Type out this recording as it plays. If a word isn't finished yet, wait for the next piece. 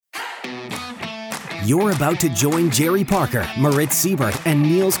You're about to join Jerry Parker, Moritz Siebert, and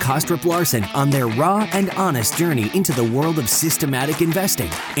Niels Kostrup-Larsen on their raw and honest journey into the world of systematic investing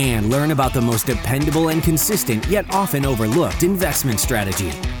and learn about the most dependable and consistent yet often overlooked investment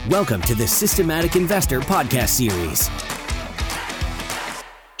strategy. Welcome to the Systematic Investor podcast series.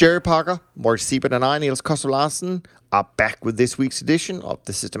 Jerry Parker, Moritz Siebert, and I, Niels Kostrup-Larsen, are back with this week's edition of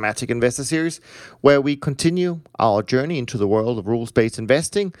the Systematic Investor series, where we continue our journey into the world of rules-based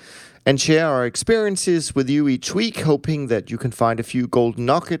investing and share our experiences with you each week, hoping that you can find a few golden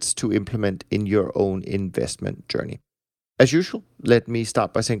nuggets to implement in your own investment journey. As usual, let me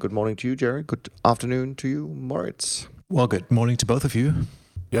start by saying good morning to you, Jerry. Good afternoon to you, Moritz. Well, good morning to both of you.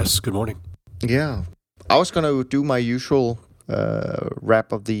 Yes, good morning. Yeah, I was going to do my usual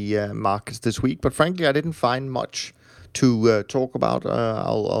wrap of the markets this week, but frankly, I didn't find much to talk about.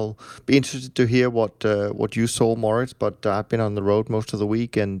 I'll be interested to hear what you saw, Moritz. But I've been on the road most of the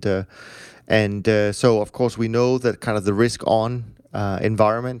week, and so of course we know that kind of the risk-on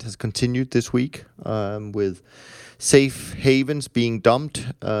environment has continued this week, with safe havens being dumped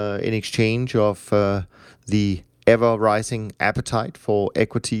in exchange of the ever-rising appetite for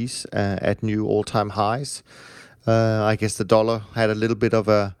equities at new all-time highs. I guess the dollar had a little bit of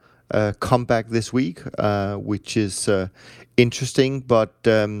a comeback this week, which is interesting. But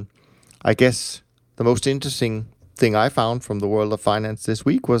I guess the most interesting thing I found from the world of finance this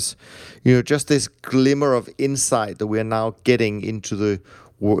week was, just this glimmer of insight that we are now getting into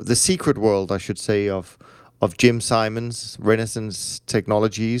the secret world, I should say, of Jim Simons, Renaissance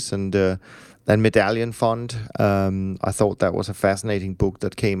Technologies, and Medallion Fund. I thought that was a fascinating book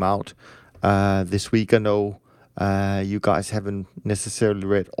that came out this week. I know you guys haven't necessarily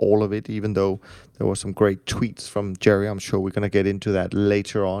read all of it, even though there were some great tweets from Jerry. I'm sure we're going to get into that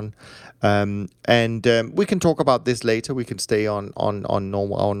later on. And we can talk about this later. We can stay on our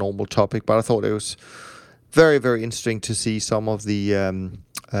normal topic. But I thought it was very, very interesting to see some of the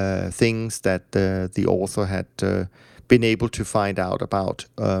things that the author had been able to find out about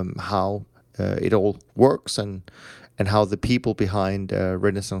how it all works and how the people behind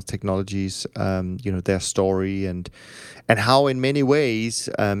Renaissance Technologies, their story and how in many ways,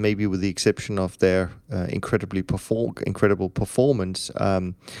 maybe with the exception of their incredible performance,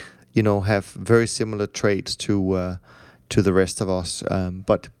 have very similar traits to the rest of us.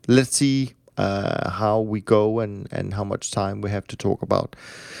 But let's see how we go and how much time we have to talk about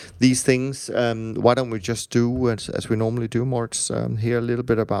these things. Why don't we just do as we normally do, Moritz, hear a little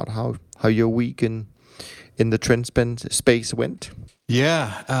bit about how your week in the trend space went?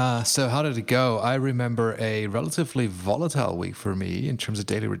 Yeah, so how did it go? I remember a relatively volatile week for me in terms of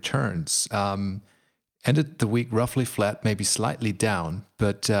daily returns. Ended the week roughly flat, maybe slightly down.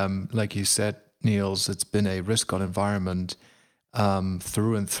 But like you said, Niels, it's been a risk-on environment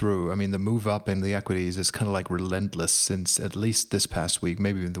through and through. I mean, the move up in the equities is kind of like relentless since at least this past week,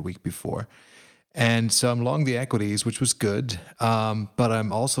 maybe even the week before. And so I'm long the equities, which was good, but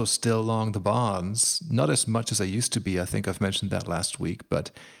I'm also still long the bonds, not as much as I used to be. I think I've mentioned that last week.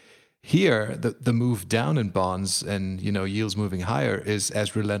 But here, the move down in bonds and, yields moving higher is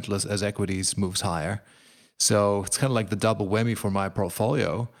as relentless as equities moves higher. So it's kind of like the double whammy for my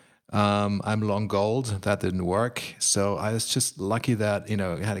portfolio. I'm long gold. That didn't work. So I was just lucky that,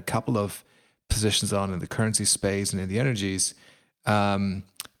 I had a couple of positions on in the currency space and in the energies,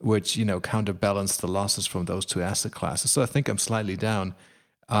 which, counterbalanced the losses from those two asset classes. So I think I'm slightly down.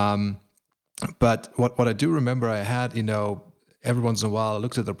 But what I do remember, I had, every once in a while I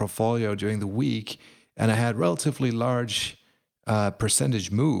looked at the portfolio during the week and I had relatively large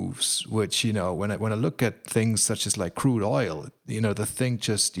percentage moves, which, when I look at things such as like crude oil, the thing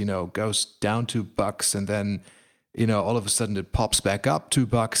just, goes down $2 and then, all of a sudden it pops back up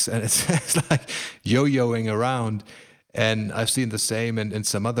 $2 and it's like yo-yoing around. And I've seen the same in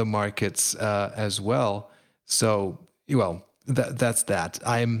some other markets as well. So, that's that.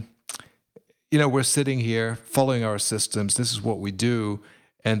 We're sitting here following our systems. This is what we do.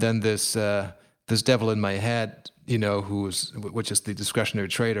 And then this devil in my head, which is the discretionary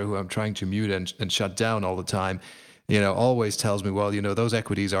trader who I'm trying to mute and shut down all the time, always tells me, well, those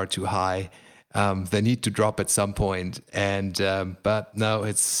equities are too high. They need to drop at some point, but no,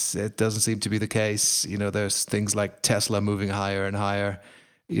 it doesn't seem to be the case. There's things like Tesla moving higher and higher.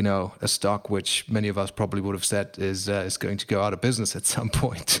 A stock which many of us probably would have said is going to go out of business at some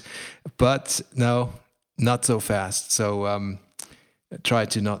point, but no, not so fast. So try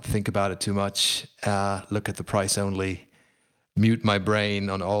to not think about it too much. Look at the price only. Mute my brain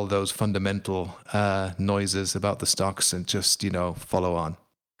on all those fundamental noises about the stocks and just follow on.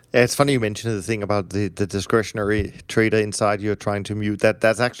 Yeah, it's funny you mentioned the thing about the discretionary trader inside you're trying to mute.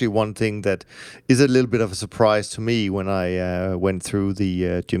 That's actually one thing that is a little bit of a surprise to me when I went through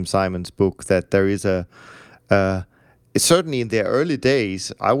the Jim Simons book. That there is uh, certainly in their early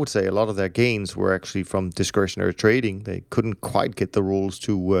days, I would say a lot of their gains were actually from discretionary trading. They couldn't quite get the rules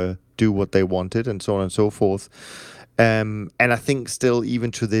to do what they wanted, and so on and so forth. And I think still,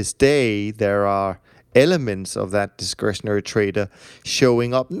 even to this day, there are elements of that discretionary trader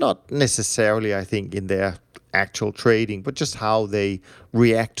showing up, not necessarily, I think, in their actual trading, but just how they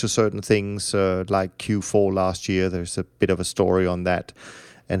react to certain things, like Q4 last year. There's a bit of a story on that,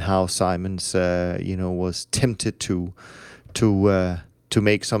 and how Simons, was tempted to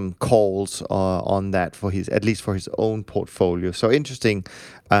make some calls on that for his, at least for his own portfolio. So interesting.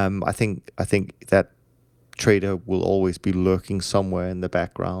 I think that trader will always be lurking somewhere in the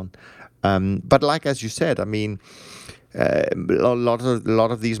background. But like as you said, I mean, a lot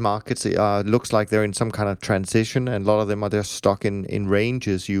of these markets looks like they're in some kind of transition, and a lot of them are just stuck in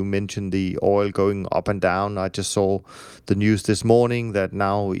ranges. You mentioned the oil going up and down. I just saw the news this morning that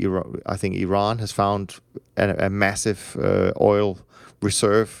now I think Iran has found a massive oil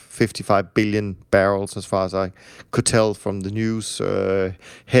reserve, 55 billion barrels, as far as I could tell from the news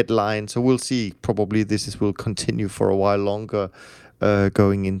headline. So we'll see. Probably will continue for a while longer,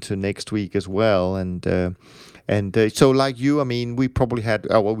 going into next week as well. And so, like you, I mean, we probably had,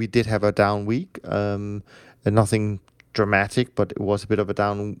 we did have a down week. Nothing dramatic, but it was a bit of a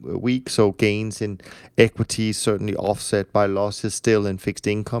down week. So gains in equities certainly offset by losses still in fixed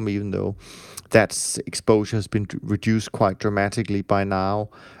income, even though that exposure has been reduced quite dramatically by now.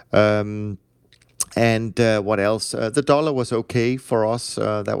 And what else? The dollar was okay for us.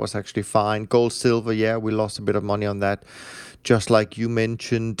 That was actually fine. Gold, silver, yeah, we lost a bit of money on that, just like you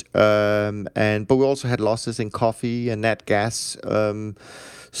mentioned. But we also had losses in coffee and nat gas.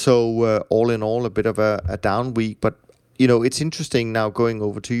 So all in all, a bit of a down week. But it's interesting now going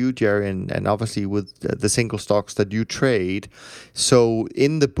over to you, Jerry, and obviously with the single stocks that you trade. So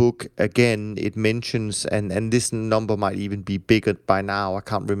in the book, again, it mentions, and this number might even be bigger by now. I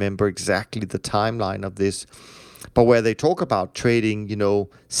can't remember exactly the timeline of this, but where they talk about trading,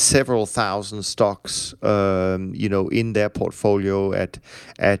 several thousand stocks, in their portfolio at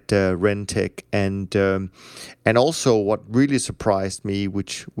Rentec, and also what really surprised me,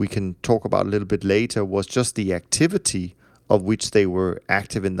 which we can talk about a little bit later, was just the activity of which they were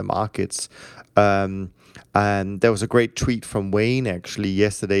active in the markets. And there was a great tweet from Wayne actually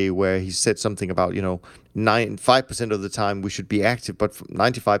yesterday where he said something about 5% of the time we should be active, but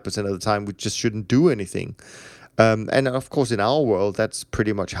 95% of the time we just shouldn't do anything. And of course, in our world, that's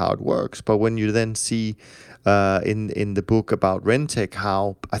pretty much how it works. But when you then see in the book about Rentec,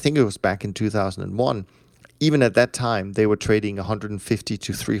 how I think it was back in 2001, even at that time, they were trading 150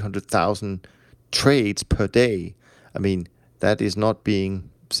 to 300,000 trades per day. I mean, that is not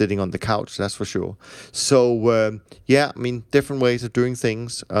being sitting on the couch, that's for sure. So, I mean, different ways of doing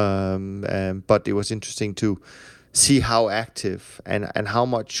things. But it was interesting to see how active and how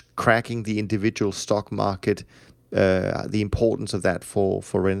much cracking the individual stock market, the importance of that for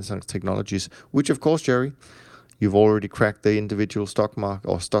Renaissance Technologies, which of course, Jerry, you've already cracked the individual stock market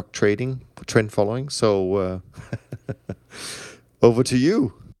or stock trading trend following. So over to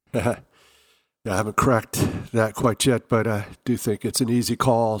you. Yeah, I haven't cracked that quite yet, but I do think it's an easy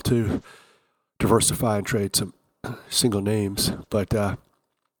call to diversify and trade some single names. But I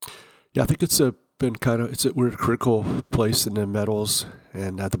think it's we're at a critical place in the metals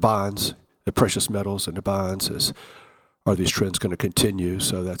and the bonds, the precious metals and the bonds. Are these trends going to continue?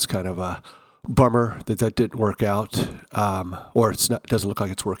 So that's kind of a bummer that didn't work out, or doesn't look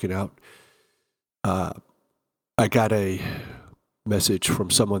like it's working out. I got a message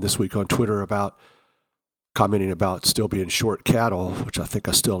from someone this week on Twitter about commenting about still being short cattle, which I think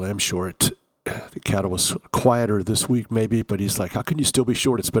I still am short. The cattle was quieter this week maybe, but he's like, how can you still be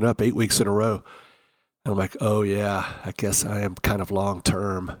short? It's been up 8 weeks in a row. And I'm like, oh yeah, I guess I am kind of long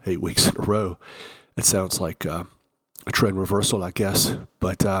term, 8 weeks in a row. It sounds like a trend reversal, I guess.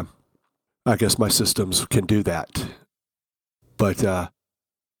 But I guess my systems can do that. But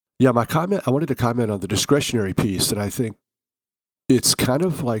my comment, I wanted to comment on the discretionary piece, and I think it's kind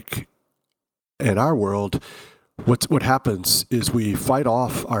of like in our world, what happens is we fight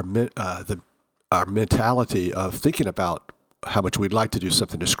off our mentality of thinking about how much we'd like to do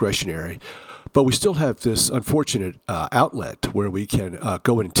something discretionary, but we still have this unfortunate outlet where we can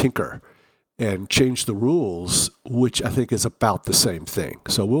go and tinker and change the rules, which I think is about the same thing.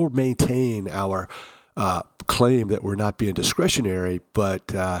 So we'll maintain our claim that we're not being discretionary,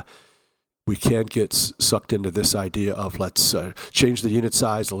 but we can get sucked into this idea of let's change the unit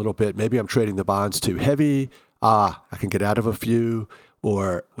size a little bit. Maybe I'm trading the bonds too heavy. I can get out of a few,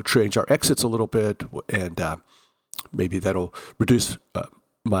 or we'll change our exits a little bit, and maybe that'll reduce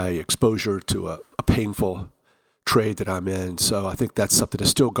my exposure to a painful trade that I'm in. So I think that's something to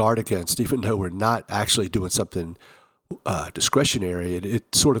still guard against, even though we're not actually doing something discretionary.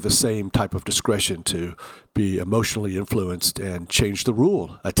 It's sort of the same type of discretion to be emotionally influenced and change the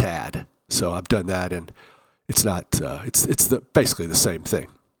rule a tad. So I've done that, and it's not. It's basically the same thing.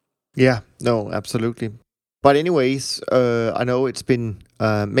 Yeah, no, absolutely. But anyways, I know it's been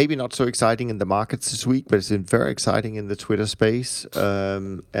maybe not so exciting in the markets this week, but it's been very exciting in the Twitter space.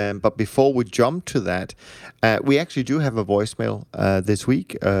 But before we jump to that, we actually do have a voicemail this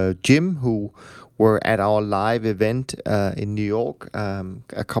week. Jim, who were at our live event in New York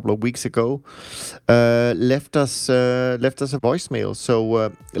a couple of weeks ago, left us a voicemail.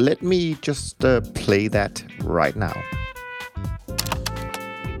 So let me just play that right now.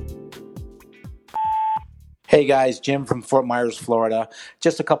 Hey guys, Jim from Fort Myers, Florida.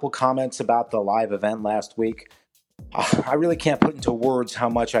 Just a couple comments about the live event last week. I really can't put into words how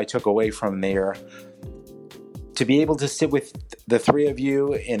much I took away from there. To be able to sit with the three of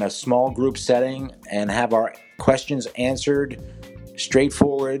you in a small group setting and have our questions answered,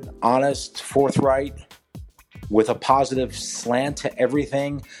 straightforward, honest, forthright, with a positive slant to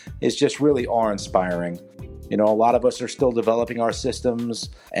everything is just really awe-inspiring. You know, a lot of us are still developing our systems,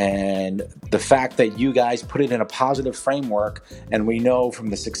 and the fact that you guys put it in a positive framework, and we know from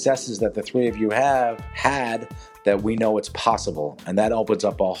the successes that the three of you have had that we know it's possible, and that opens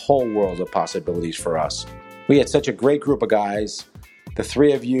up a whole world of possibilities for us. We had such a great group of guys, the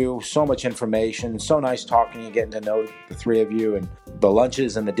three of you, so much information, so nice talking and getting to know the three of you, and the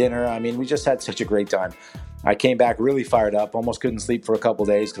lunches and the dinner. I mean, we just had such a great time. I came back really fired up, almost couldn't sleep for a couple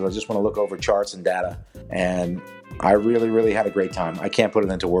days because I just want to look over charts and data. And I really, really had a great time. I can't put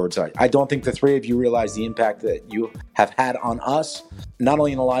it into words. I don't think the three of you realize the impact that you have had on us, not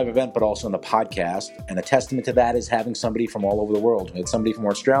only in the live event, but also in the podcast. And a testament to that is having somebody from all over the world. We had somebody from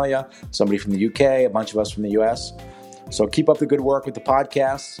Australia, somebody from the UK, a bunch of us from the US. So keep up the good work with the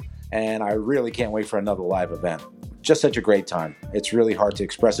podcasts. And I really can't wait for another live event. Just such a great time. It's really hard to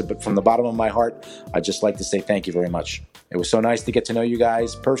express it, but from the bottom of my heart, I'd just like to say thank you very much. It was so nice to get to know you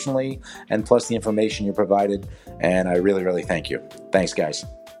guys personally, and plus the information you provided, and I really, really thank you. Thanks, guys.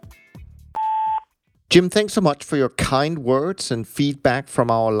 Jim, thanks so much for your kind words and feedback from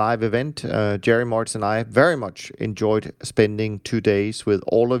our live event. Jerry, Moritz, and I very much enjoyed spending 2 days with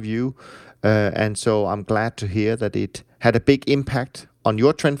all of you, and so I'm glad to hear that it had a big impact on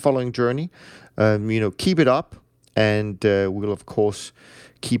your trend following journey. Keep it up. And we'll, of course,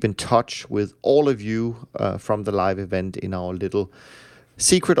 keep in touch with all of you from the live event in our little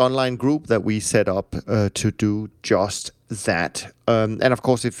secret online group that we set up to do just that. And, of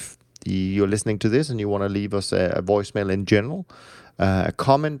course, if you're listening to this and you want to leave us a voicemail in general, a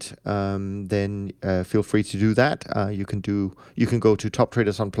comment, then feel free to do that. You can go to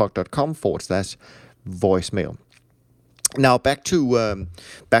toptradersunplugged.com/voicemail. Now back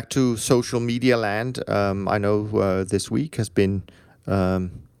to social media land. I know this week has been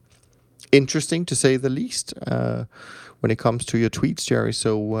interesting to say the least when it comes to your tweets, Jerry.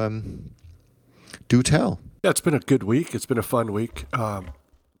 So do tell. Yeah, it's been a good week. It's been a fun week.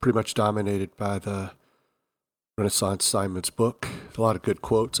 Pretty much dominated by the Renaissance Simon's book. A lot of good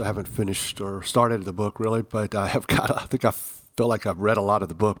quotes. I haven't finished or started the book really, but I feel like I've read a lot of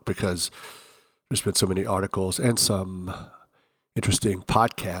the book because there's been so many articles and some interesting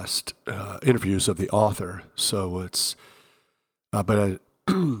podcast interviews of the author. So it's,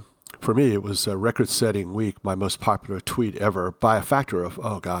 for me, it was a record-setting week. My most popular tweet ever by a factor of,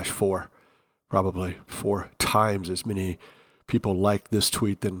 probably 4 times as many people liked this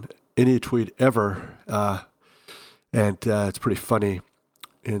tweet than any tweet ever. And it's pretty funny.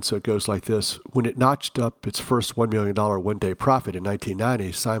 And so it goes like this. When it notched up its first $1 million one-day profit in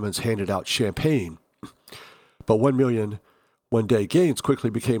 1990, Simons handed out champagne. But 1 million one-day gains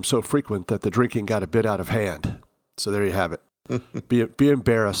quickly became so frequent that the drinking got a bit out of hand. So there you have it. Be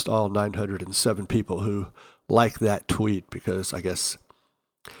embarrassed, all 907 people who like that tweet, because I guess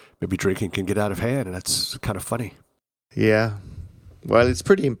maybe drinking can get out of hand, and that's kind of funny. Yeah. Well, it's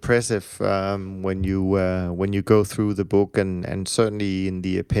pretty impressive when you go through the book, and certainly in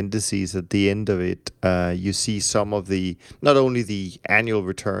the appendices at the end of it, you see some of not only the annual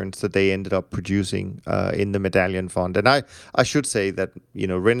returns that they ended up producing in the Medallion Fund. And I should say that,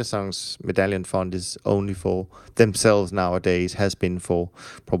 Renaissance Medallion Fund is only for themselves nowadays, has been for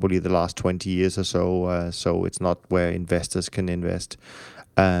probably the last 20 years or so. So it's not where investors can invest.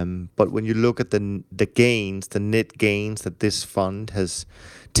 But when you look at the gains, the net gains that this fund has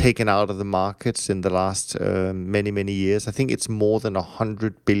taken out of the markets in the last many years, I think it's more than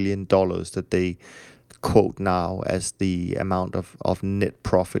 $100 billion that they quote now as the amount of net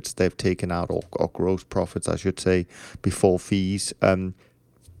profits they've taken out, or gross profits, I should say, before fees.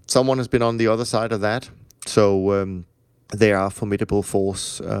 Someone has been on the other side of that, so they are a formidable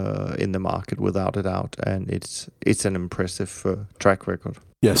force in the market without a doubt, and it's an impressive track record.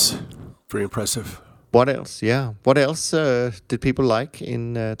 Yes, very impressive. What else? Yeah. What else did people like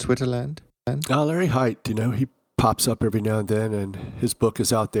in Twitterland? Larry Height, he pops up every now and then, and his book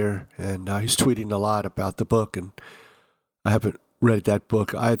is out there, and he's tweeting a lot about the book, and I haven't read that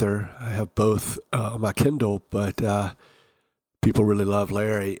book either. I have both on my Kindle, but people really love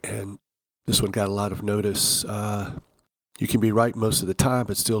Larry, and this one got a lot of notice. You can be right most of the time,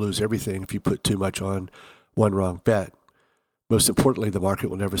 but still lose everything if you put too much on one wrong bet. Most importantly, the market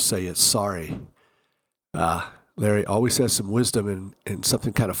will never say it's sorry. Larry always has some wisdom and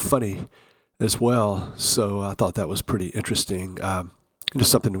something kind of funny as well. So I thought that was pretty interesting.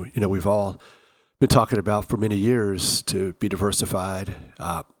 Just something, we've all been talking about for many years, to be diversified.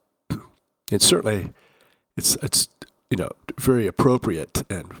 And certainly it's very appropriate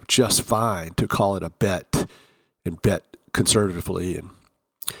and just fine to call it a bet and bet conservatively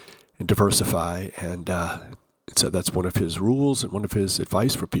and diversify. And so that's one of his rules and one of his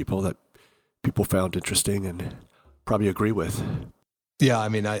advice for people that people found interesting and probably agree with. Yeah, I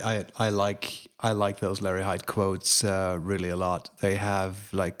mean, I like those Larry Height quotes really a lot. They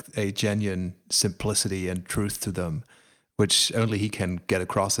have like a genuine simplicity and truth to them, which only he can get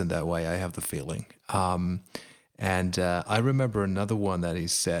across in that way, I have the feeling. And I remember another one that he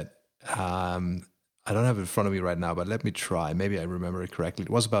said, I don't have it in front of me right now, but let me try. Maybe I remember it correctly.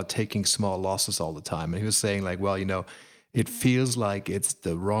 It was about taking small losses all the time. And he was saying like, well, it feels like it's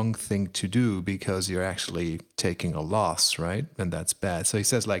the wrong thing to do because you're actually taking a loss, right? And that's bad. So he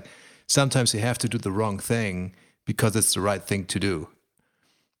says like, sometimes you have to do the wrong thing because it's the right thing to do.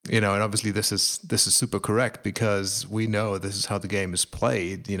 And obviously this is super correct because we know this is how the game is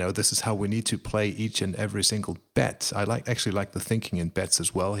played. This is how we need to play each and every single bet. I actually like the thinking in bets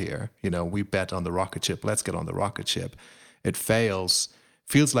as well here. We bet on the rocket ship. Let's get on the rocket ship. It fails.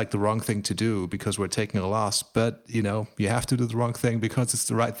 Feels like the wrong thing to do because we're taking a loss, but you have to do the wrong thing because it's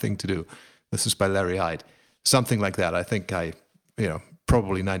the right thing to do. This is by Larry Height. Something like that. I think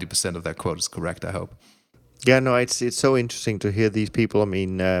probably 90% of that quote is correct, I hope. Yeah, no, it's so interesting to hear these people. I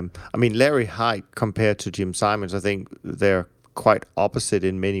mean, Larry Height compared to Jim Simons, I think they're quite opposite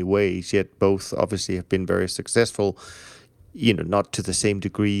in many ways, yet both obviously have been very successful. Not to the same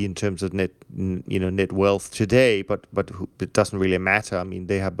degree in terms of net wealth today, but it doesn't really matter. I mean,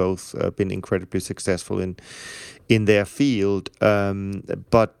 they have both been incredibly successful in their field,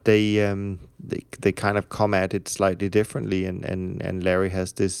 but they kind of come at it slightly differently. And Larry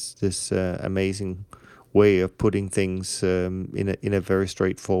has this amazing way of putting things in a very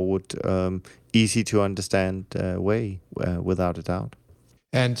straightforward, easy to understand way, without a doubt.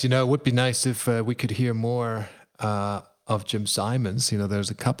 And it would be nice if we could hear more of Jim Simons.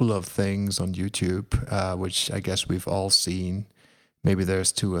 There's a couple of things on YouTube, which I guess we've all seen. Maybe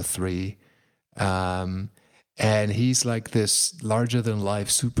there's 2 or 3. And he's like this larger-than-life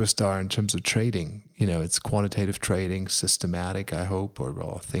superstar in terms of trading. It's quantitative trading, systematic, I hope,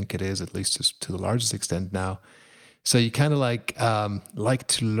 or I think it is, at least to the largest extent now. So you kind of like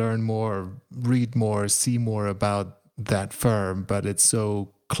to learn more, read more, see more about that firm, but it's so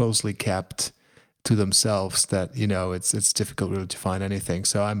closely kept to themselves that it's difficult really to find anything.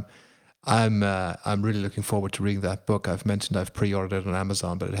 So I'm really looking forward to reading that book. I've mentioned I've pre-ordered it on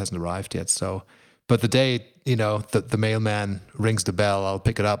Amazon, but it hasn't arrived yet. So, but the day the mailman rings the bell, I'll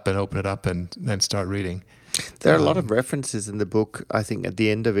pick it up and open it up and start reading. There are a lot of references in the book, I think, at the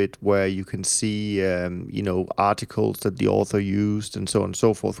end of it, where you can see, articles that the author used and so on and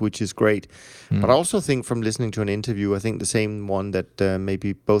so forth, which is great. But I also think from listening to an interview, I think the same one that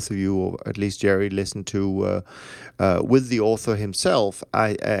maybe both of you, or at least Jerry, listened to with the author himself,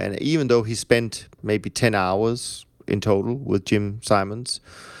 and even though he spent maybe 10 hours in total with Jim Simons,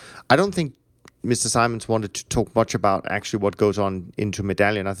 I don't think Mr. Simons wanted to talk much about actually what goes on into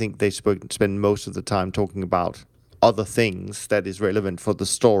Medallion. I think they spend most of the time talking about other things that is relevant for the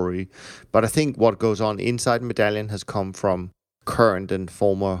story. But I think what goes on inside Medallion has come from current and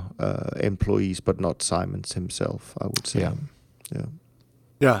former employees, but not Simons himself, I would say.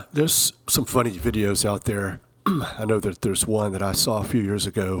 Yeah, there's some funny videos out there. I know that there's one that I saw a few years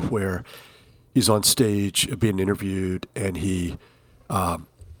ago where he's on stage being interviewed, and he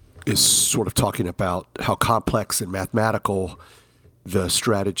is sort of talking about how complex and mathematical the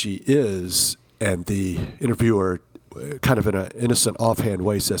strategy is, and the interviewer, kind of in an innocent, offhand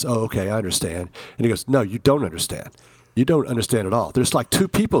way, says, "Oh, okay, I understand." And he goes, "No, you don't understand. You don't understand at all. There's like two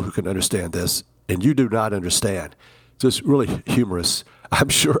people who can understand this, and you do not understand." So it's really humorous. I'm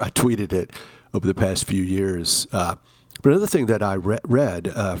sure I tweeted it over the past few years. But another thing that I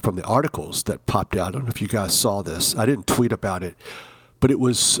read from the articles that popped out, I don't know if you guys saw this. I didn't tweet about it, but it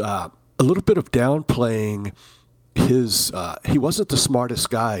was a little bit of downplaying his. He wasn't the smartest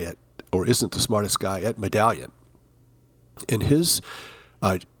guy at, or isn't the smartest guy at Medallion. And he is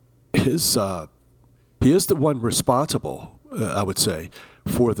the one responsible, I would say,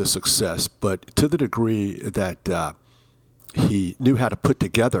 for the success. But to the degree that he knew how to put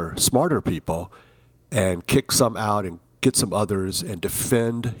together smarter people and kick some out and get some others and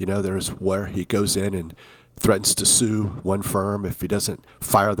defend, there's where he goes in and threatens to sue one firm if he doesn't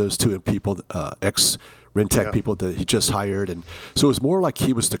fire those two people, ex-Rentec people that he just hired. And so it was more like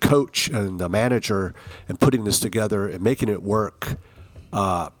he was the coach and the manager and putting this together and making it work.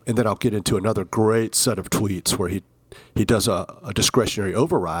 And then I'll get into another great set of tweets where he does a discretionary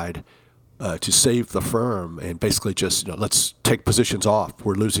override to save the firm and basically just, let's take positions off.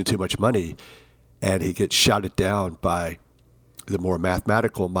 We're losing too much money. And he gets shouted down by the more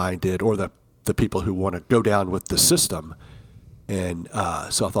mathematical-minded or the people who want to go down with the system. And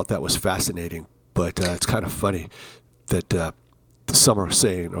so I thought that was fascinating. But it's kind of funny that some are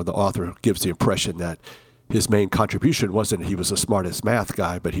saying, or the author gives the impression that his main contribution wasn't he was the smartest math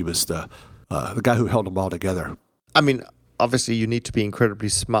guy, but he was the guy who held them all together. I mean, obviously you need to be incredibly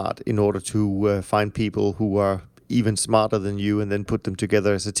smart in order to find people who are even smarter than you and then put them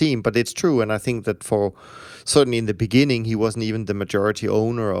together as a team. But it's true, and I think that for certainly in the beginning he wasn't even the majority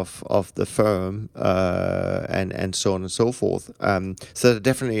owner of the firm, and so on and so forth. So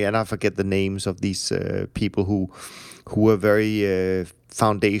definitely, and I forget the names of these people who were very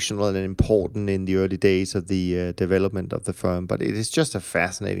foundational and important in the early days of the development of the firm. But it is just a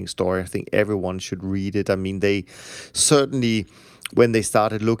fascinating story. I think everyone should read it. I mean, they certainly, when they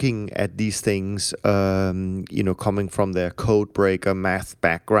started looking at these things, coming from their code breaker math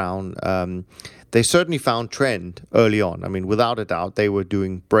background, they certainly found trend early on. I mean, without a doubt, they were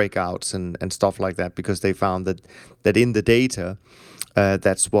doing breakouts and stuff like that because they found that in the data,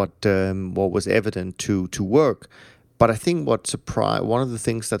 that's what was evident to work. But I think one of the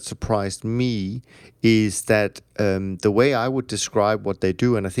things that surprised me is that the way I would describe what they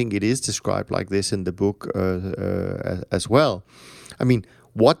do, and I think it is described like this in the book as well. I mean,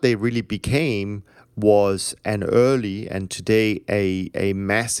 what they really became was an early and today a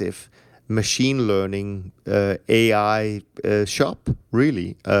massive machine learning AI shop,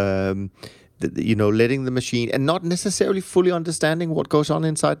 really. Letting the machine and not necessarily fully understanding what goes on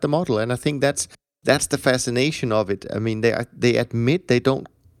inside the model. And I think that's the fascination of it. I mean, they admit they don't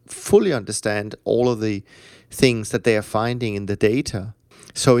fully understand all of the things that they are finding in the data.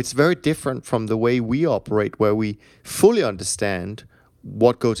 So it's very different from the way we operate, where we fully understand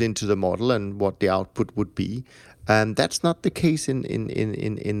what goes into the model and what the output would be. And that's not the case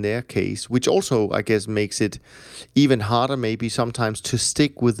in their case, which also, I guess, makes it even harder maybe sometimes to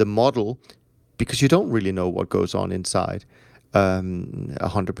stick with the model because you don't really know what goes on inside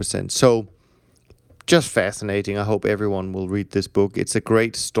 100%. So just fascinating. I hope everyone will read this book. It's a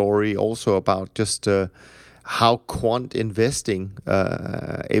great story also about just how quant investing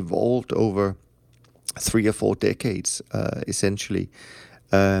evolved over 3 or 4 decades, essentially,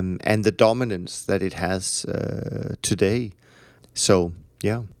 and the dominance that it has today. So,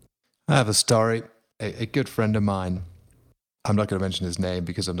 yeah. I have a story. A good friend of mine, I'm not going to mention his name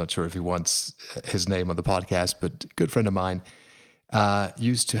because I'm not sure if he wants his name on the podcast, but a good friend of mine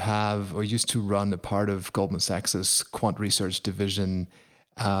used to run a part of Goldman Sachs's quant research division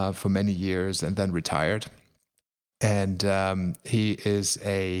for many years and then retired. And he is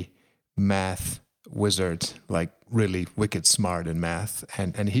a math wizard, like really wicked smart in math.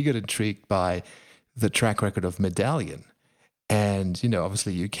 And he got intrigued by the track record of Medallion. And,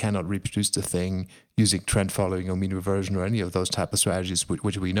 obviously you cannot reproduce the thing using trend following or mean reversion or any of those type of strategies,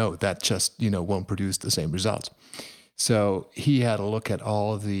 which we know that just, won't produce the same result. So he had a look at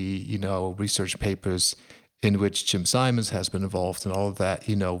all of the, research papers in which Jim Simons has been involved and all of that,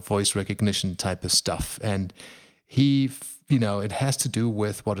 voice recognition type of stuff. And he, it has to do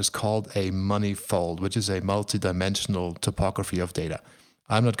with what is called a moneyfold, which is a multidimensional topography of data.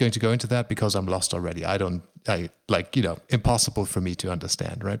 I'm not going to go into that because I'm lost already. Impossible for me to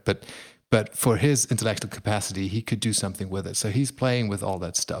understand, right? But for his intellectual capacity, he could do something with it. So he's playing with all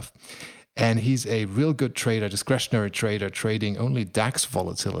that stuff. And he's a real good trader, discretionary trader, trading only DAX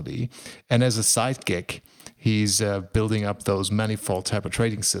volatility. And as a side gig, he's building up those manifold type of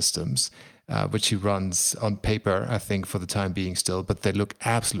trading systems, which he runs on paper, I think, for the time being still, but they look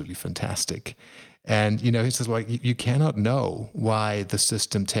absolutely fantastic. And, he says, well, you cannot know why the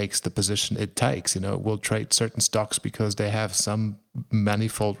system takes the position it takes. We'll trade certain stocks because they have some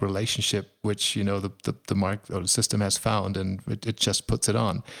manifold relationship, which, the market or the system has found, and it just puts it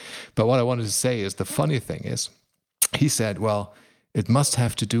on. But what I wanted to say is the funny thing is, he said, well, it must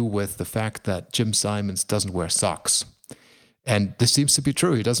have to do with the fact that Jim Simons doesn't wear socks. And this seems to be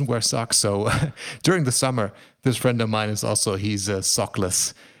true. He doesn't wear socks. So during the summer, this friend of mine he's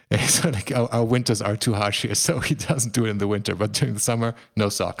sockless. So like our winters are too harsh here, so he doesn't do it in the winter. But during the summer, no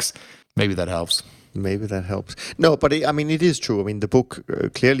socks. Maybe that helps. No, but it is true. The book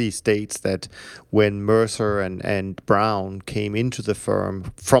clearly states that when Mercer and Brown came into the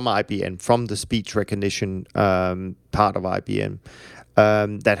firm from IBM, from the speech recognition part of IBM,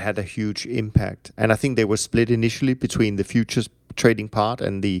 that had a huge impact. And I think they were split initially between the futures trading part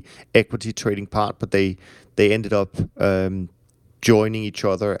and the equity trading part, but they ended up joining each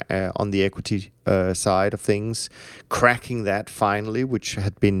other on the equity side of things, cracking that finally, which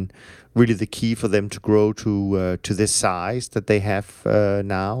had been really the key for them to grow to this size that they have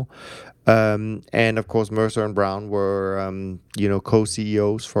now. And of course, Mercer and Brown were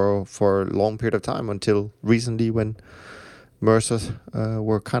co-CEOs for a long period of time until recently, when Mercer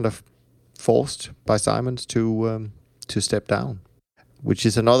were kind of forced by Simons to step down, which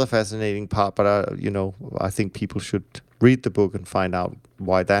is another fascinating part. But I think people should read the book and find out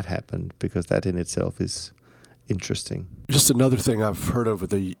why that happened, because that in itself is interesting. Just another thing I've heard over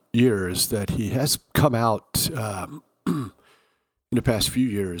the years, that he has come out in the past few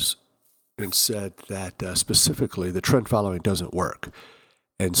years and said that specifically the trend following doesn't work.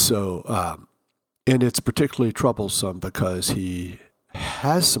 And so, and it's particularly troublesome because he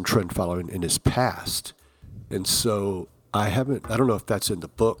has some trend following in his past. And so I don't know if that's in the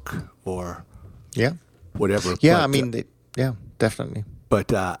book or whatever. Yeah, but, definitely.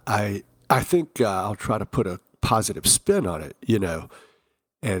 But I think I'll try to put a positive spin on it,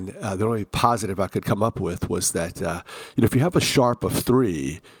 And the only positive I could come up with was that, if you have a Sharpe of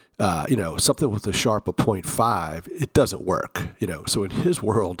 3, something with a Sharpe of 0.5, it doesn't work, So in his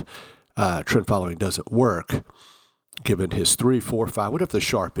world, trend following doesn't work, given his 3, 4, 5, whatever the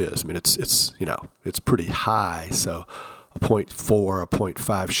Sharpe is. It's pretty high. So a 0.4, a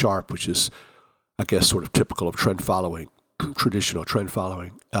 0.5 Sharpe, which is, I guess, sort of typical of trend following, traditional trend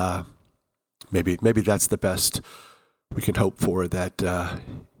following. Maybe that's the best we can hope for, that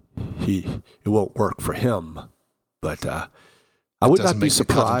it won't work for him. But I would not be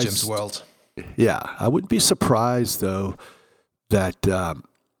surprised. Jim's world. Yeah, I wouldn't be surprised though that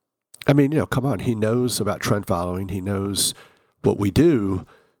come on, he knows about trend following. He knows what we do,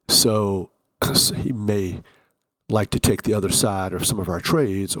 so he may like to take the other side of some of our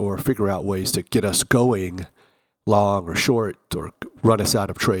trades, or figure out ways to get us going long or short, or run us out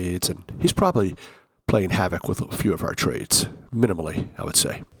of trades. And he's probably playing havoc with a few of our trades, minimally, I would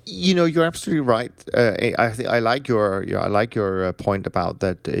say. You're absolutely right. I like your point about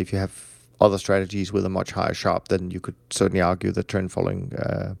that. If you have other strategies with a much higher Sharpe, then you could certainly argue that trend following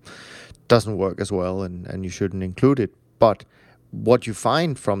doesn't work as well, and you shouldn't include it. But what you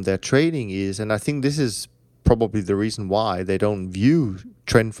find from their trading is, and I think this is probably the reason why they don't view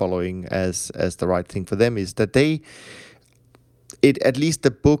trend following as the right thing for them, is that at least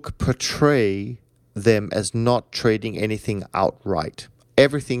the book portray them as not trading anything outright.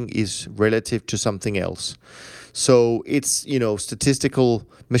 Everything is relative to something else. So it's, statistical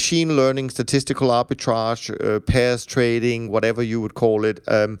machine learning, statistical arbitrage, pairs trading, whatever you would call it,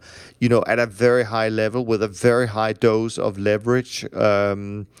 at a very high level with a very high dose of leverage.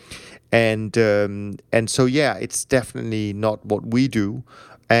 And so, it's definitely not what we do.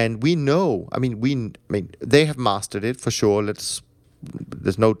 And we know, they have mastered it for sure.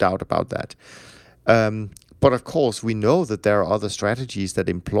 There's no doubt about that. But of course, we know that there are other strategies that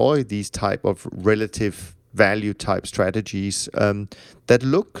employ these type of relative value type strategies that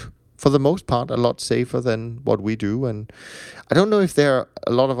look, for the most part, a lot safer than what we do. And I don't know if there are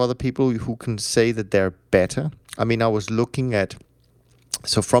a lot of other people who can say that they're better. I was looking at,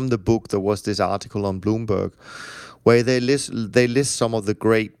 so from the book, there was this article on Bloomberg where they list some of the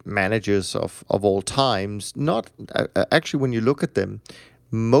great managers of all times. Not actually, when you look at them,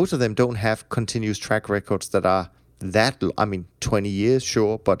 most of them don't have continuous track records that are 20 years,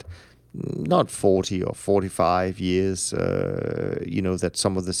 sure, but not 40 or 45 years, that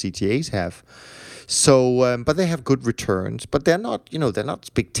some of the CTAs have. So, but they have good returns, but they're not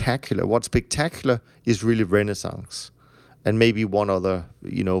spectacular. What's spectacular is really Renaissance, and maybe one other,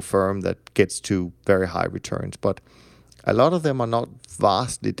 firm that gets to very high returns. But a lot of them are not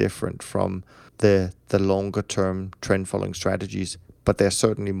vastly different from the longer term trend following strategies, but they're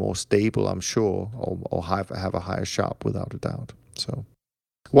certainly more stable, I'm sure, or have a higher Sharpe without a doubt. So,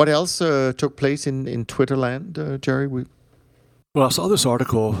 what else took place in Twitter land, Jerry? Well, I saw this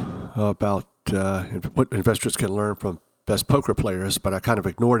article about what investors can learn from best poker players, but I kind of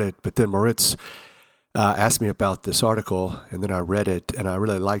ignored it. But then Moritz asked me about this article, and then I read it, and I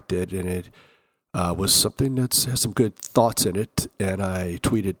really liked it, and it was something that has some good thoughts in it, and I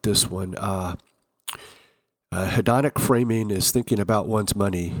tweeted this one. Hedonic framing is thinking about one's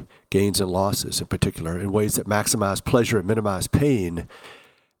money, gains and losses in particular, in ways that maximize pleasure and minimize pain.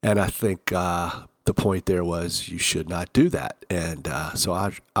 And I think the point there was you should not do that. And so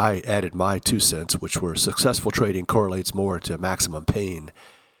I added my 2 cents, which were successful trading correlates more to maximum pain.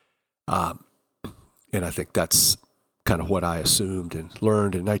 And I think that's kind of what I assumed and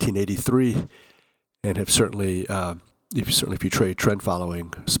learned in 1983, and have certainly, if you trade trend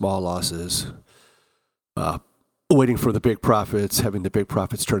following, small losses, waiting for the big profits, having the big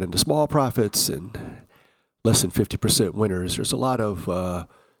profits turn into small profits, and less than 50% winners. There's a lot of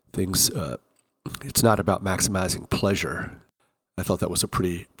things. It's not about maximizing pleasure. I thought that was a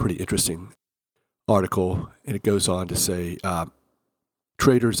pretty interesting article, and it goes on to say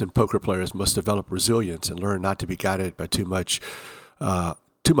traders and poker players must develop resilience and learn not to be guided by too much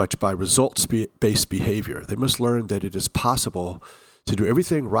by results-based behavior. They must learn that it is possible to do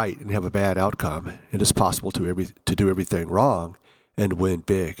everything right and have a bad outcome. It is possible to do everything wrong and win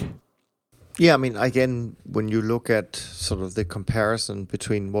big. Yeah, I mean, again, when you look at sort of the comparison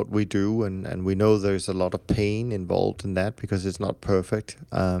between what we do, and we know there's a lot of pain involved in that because it's not perfect.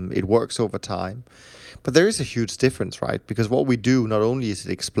 It works over time. But there is a huge difference, right? Because what we do, not only is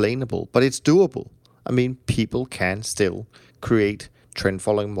it explainable, but it's doable. I mean, people can still create trend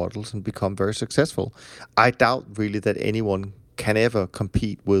following models and become very successful. I doubt really that anyone can ever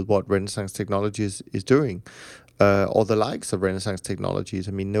compete with what Renaissance Technologies is doing, or the likes of Renaissance Technologies.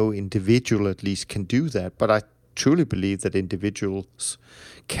 I mean, no individual at least can do that, but I truly believe that individuals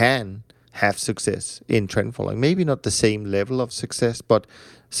can have success in trend following. Maybe not the same level of success, but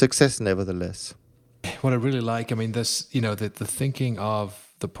success nevertheless. What I really like, I mean, this, the thinking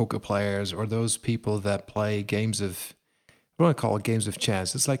of the poker players or those people that play games of, I want to call it games of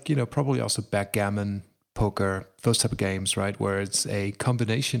chance. It's like, probably also backgammon, poker, those type of games, right? Where it's a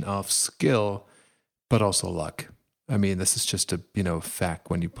combination of skill, but also luck. I mean, this is just a, fact.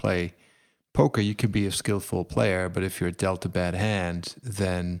 When you play poker, you can be a skillful player, but if you're dealt a bad hand,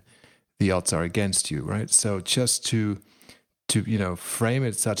 then the odds are against you, right? So just to frame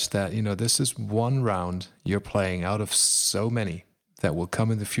it such that, this is one round you're playing out of so many that will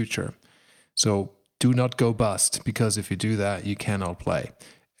come in the future. So do not go bust, because if you do that, you cannot play.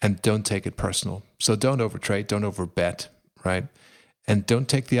 And don't take it personal. So don't overtrade, don't overbet, right? And don't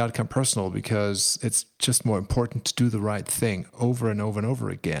take the outcome personal, because it's just more important to do the right thing over and over and over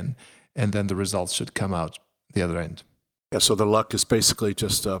again. And then the results should come out the other end. Yeah, so the luck is basically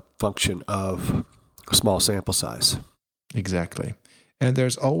just a function of a small sample size. Exactly. And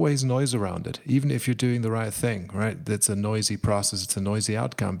there's always noise around it, even if you're doing the right thing, right? It's a noisy process, it's a noisy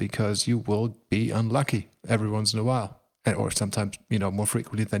outcome, because you will be unlucky every once in a while, or sometimes, more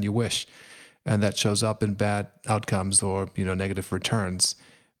frequently than you wish. And that shows up in bad outcomes or, negative returns.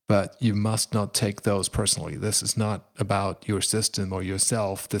 But you must not take those personally. This is not about your system or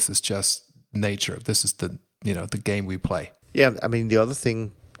yourself. This is just nature. This is the game we play. Yeah, I mean, the other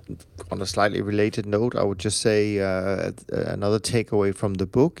thing, on a slightly related note, I would just say another takeaway from the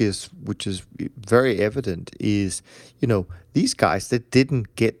book is, which is very evident, is, these guys, they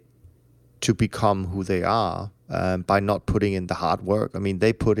didn't get to become who they are by not putting in the hard work. I mean,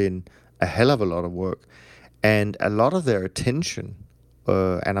 they put in a hell of a lot of work, and a lot of their attention,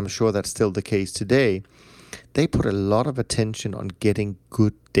 and I'm sure that's still the case today, they put a lot of attention on getting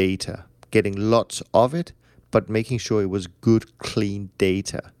good data, getting lots of it, but making sure it was good, clean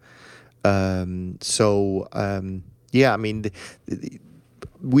data. Yeah, I mean,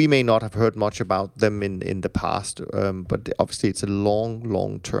 we may not have heard much about them in the past, but obviously it's a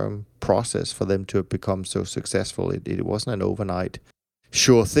long-term process for them to have become so successful. It wasn't an overnight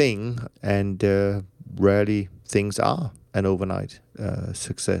sure thing, and rarely things are an overnight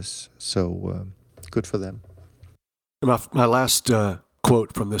success. So good for them. My last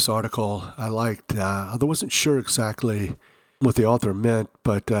quote from this article I liked, although I wasn't sure exactly what the author meant,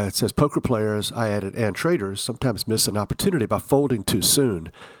 but it says poker players, I added, and traders sometimes miss an opportunity by folding too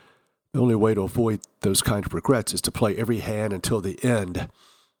soon. The only way to avoid those kind of regrets is to play every hand until the end.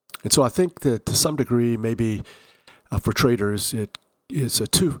 And so I think that to some degree, maybe for traders, it is a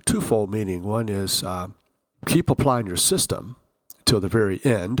twofold meaning. One is keep applying your system till the very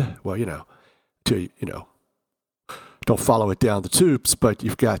end. Well, till don't follow it down the tubes, but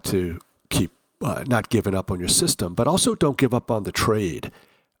you've got to keep not giving up on your system, but also don't give up on the trade.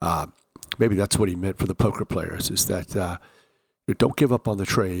 Maybe that's what he meant for the poker players, is that don't give up on the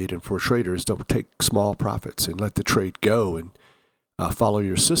trade, and for traders, don't take small profits and let the trade go and follow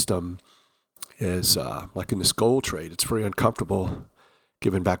your system. Is like in this gold trade, it's very uncomfortable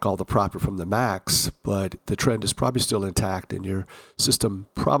giving back all the profit from the max, but the trend is probably still intact, and your system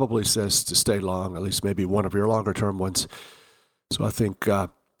probably says to stay long, at least maybe one of your longer term ones. So I think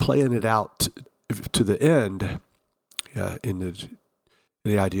playing it out to the end in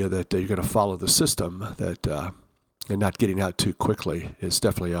the idea that you're going to follow the system that and not getting out too quickly is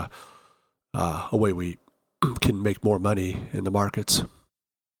definitely a way we can make more money in the markets.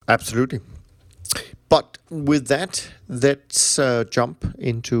 Absolutely. But with that, let's jump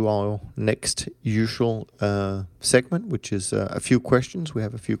into our next usual segment, which is a few questions. We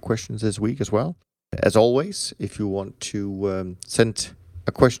have a few questions this week as well. As always, if you want to send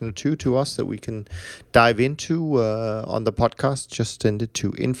a question or two to us that we can dive into on the podcast, just send it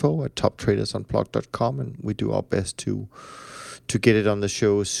to info@toptradersunplugged.com, and we do our best to get it on the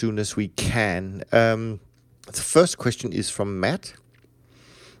show as soon as we can. The first question is from Matt.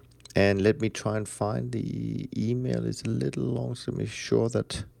 And let me try and find the email. It's a little long, so make sure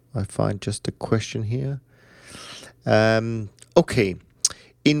that I find just the question here. Okay.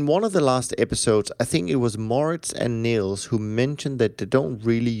 In one of the last episodes, I think it was Moritz and Niels who mentioned that they don't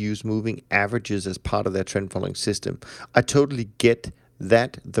really use moving averages as part of their trend following system. I totally get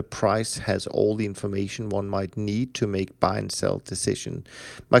that the price has all the information one might need to make buy and sell decision.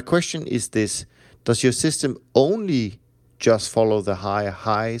 My question is this: does your system only just follow the higher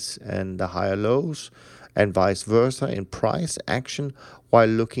highs and the higher lows and vice versa in price action while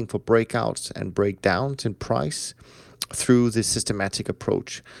looking for breakouts and breakdowns in price through this systematic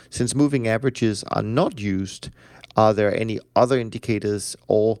approach? Since moving averages are not used, are there any other indicators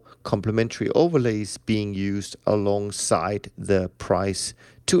or complementary overlays being used alongside the price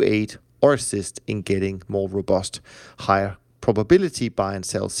to aid or assist in getting more robust, higher probability buy and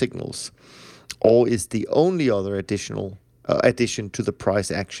sell signals? Or is the only other addition to the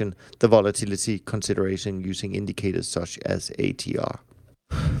price action the volatility consideration using indicators such as ATR?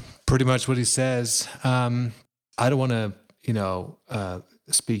 Pretty much what he says. I don't want to,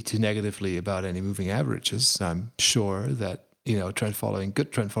 speak too negatively about any moving averages. I'm sure that, good trend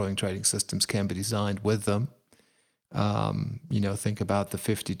following trading systems can be designed with them. Think about the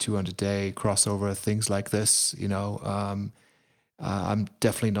 50, 200-day crossover, things like this. I'm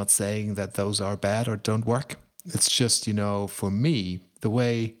definitely not saying that those are bad or don't work. It's just, for me, the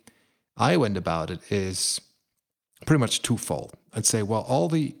way I went about it is pretty much twofold. I'd say, well, all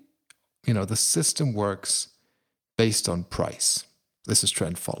the system works based on price. This is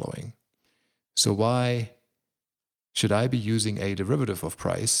trend following. So why should I be using a derivative of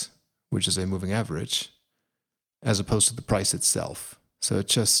price, which is a moving average, as opposed to the price itself? So it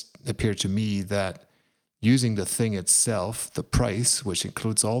just appeared to me that using the thing itself, the price, which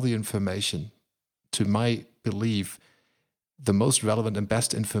includes all the information, to my belief, the most relevant and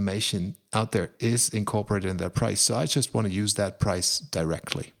best information out there is incorporated in that price. So I just want to use that price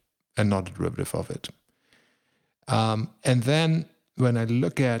directly and not a derivative of it. And then when I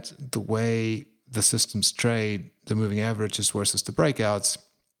look at the way the systems trade, the moving averages versus the breakouts,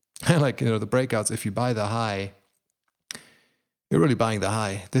 the breakouts, if you buy the high, you're really buying the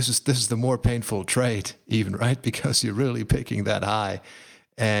high. This is the more painful trade even, right? Because you're really picking that high.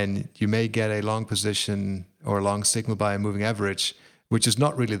 And you may get a long position or a long signal by a moving average, which is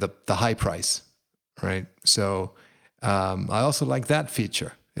not really the high price, right? So I also like that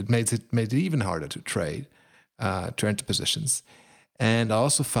feature. It made it even harder to trade, to enter positions. And I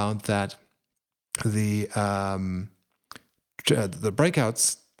also found that the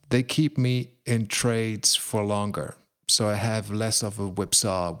breakouts, they keep me in trades for longer. So I have less of a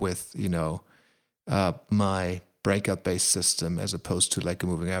whipsaw with, my breakout-based system as opposed to like a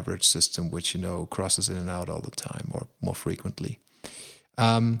moving average system, which, crosses in and out all the time or more frequently.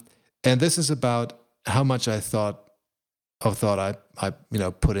 And this is about how much I thought I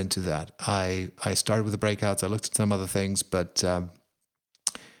put into that. I started with the breakouts. I looked at some other things, but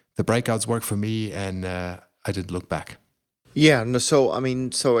the breakouts work for me, and I didn't look back. Yeah, no, so I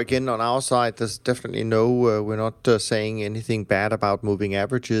mean, so again, on our side, there's definitely no, we're not saying anything bad about moving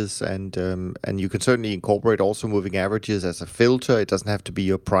averages, and you can certainly incorporate also moving averages as a filter. It doesn't have to be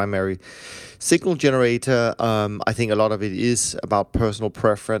your primary signal generator. I think a lot of it is about personal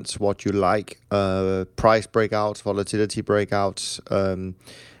preference, what you like, price breakouts, volatility breakouts.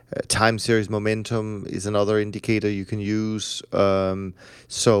 Time series momentum is another indicator you can use.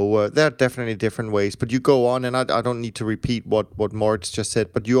 So there are definitely different ways. But you go on, and I don't need to repeat what Moritz just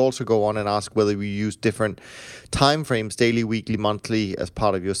said, but you also go on and ask whether we use different time frames, daily, weekly, monthly, as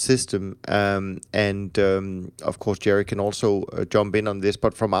part of your system. And of course, Jerry can also jump in on this.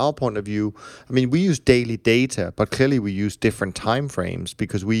 But from our point of view, I mean, we use daily data, but clearly we use different time frames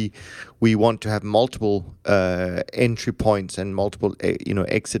because we want to have multiple entry points and multiple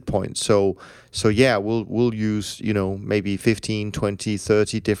exit points. So yeah, we'll use maybe 15, 20,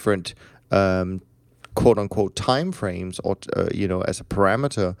 30 different quote unquote time frames or as a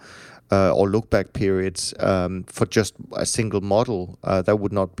parameter or look back periods for just a single model. That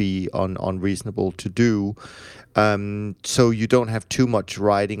would not be unreasonable to do. So you don't have too much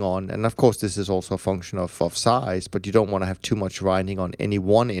riding on, and of course this is also a function of size, but you don't want to have too much riding on any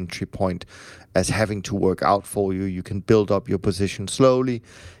one entry point as having to work out for you. You can build up your position slowly,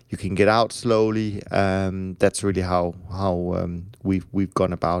 you can get out slowly. That's really how we've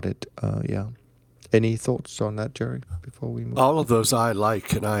gone about it. Yeah. Any thoughts on that, Jerry, before we move? All of those I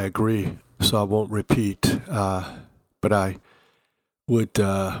like and I agree, so I won't repeat. But I would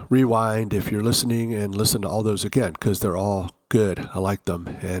rewind if you're listening and listen to all those again because they're all good. I like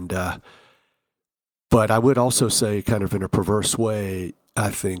them. And but I would also say, kind of in a perverse way,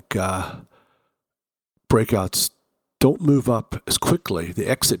 I think breakouts don't move up as quickly. The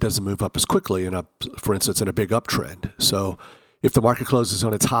exit doesn't move up as quickly for instance, in a big uptrend. So if the market closes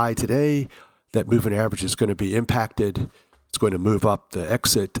on its high today, that moving average is going to be impacted. It's going to move up the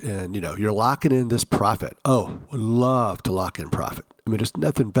exit, and you're locking in this profit. Oh, would love to lock in profit. I mean, there's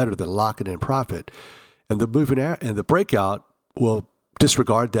nothing better than locking in profit, and the breakout will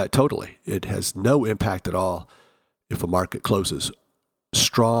disregard that totally. It has no impact at all if a market closes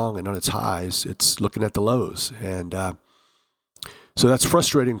strong and on its highs. It's looking at the lows, and so that's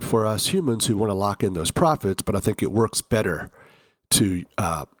frustrating for us humans who want to lock in those profits. But I think it works better to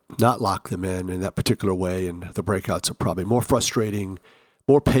not lock them in that particular way, and the breakouts are probably more frustrating,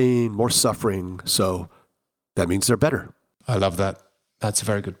 more pain, more suffering. So that means they're better. I love that. That's a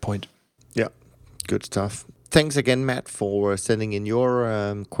very good point. Yeah, good stuff. Thanks again, Matt, for sending in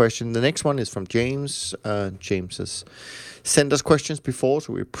your question. The next one is from James. James has sent us questions before,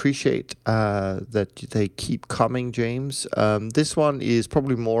 so we appreciate that they keep coming, James. This one is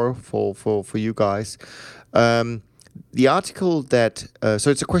probably more for you guys. The article that, so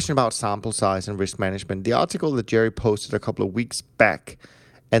it's a question about sample size and risk management. The article that Jerry posted a couple of weeks back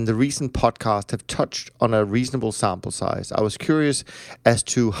and the recent podcast have touched on a reasonable sample size. I was curious as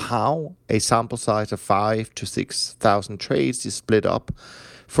to how a sample size of 5,000 to 6,000 trades is split up.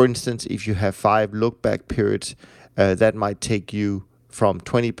 For instance, if you have 5 look-back periods, that might take you from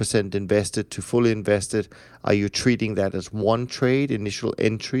 20% invested to fully invested. Are you treating that as one trade, initial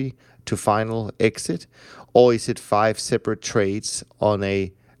entry to final exit? Or is it 5 separate trades on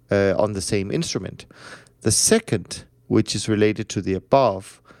the same instrument? The second, which is related to the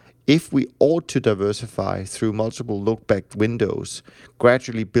above, if we ought to diversify through multiple look-back windows,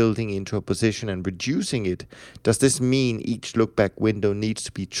 gradually building into a position and reducing it, does this mean each look-back window needs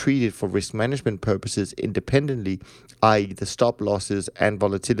to be treated for risk management purposes independently, i.e. the stop losses and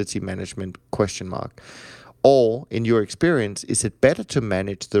volatility management ? Or, in your experience, is it better to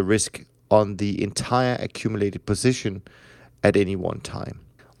manage the risk on the entire accumulated position at any one time?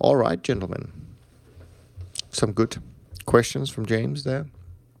 All right, gentlemen. Some good questions from James there.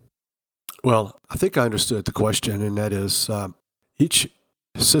 Well, I think I understood the question, and that is each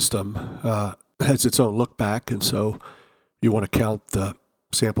system has its own look back, and so you want to count the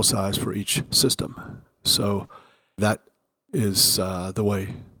sample size for each system. So that is the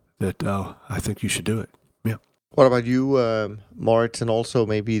way that I think you should do it. Yeah. What about you, Moritz, and also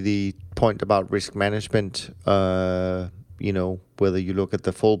maybe the point about risk management, whether you look at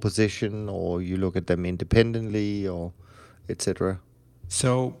the full position or you look at them independently or etc.?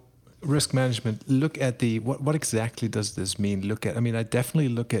 So risk management, look at what exactly does this mean? I definitely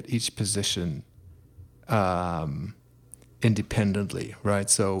look at each position independently, right?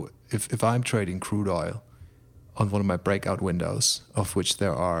 So if I'm trading crude oil on one of my breakout windows, of which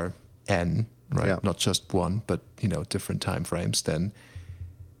there are N, right? Yeah. Not just one, but different time frames. Then,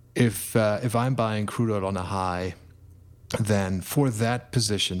 if I'm buying crude oil on a high, then for that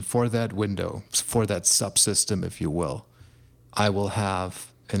position, for that window, for that subsystem, if you will, I will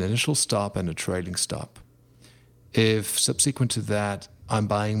have an initial stop and a trailing stop. If subsequent to that, I'm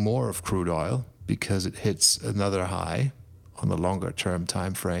buying more of crude oil because it hits another high on the longer term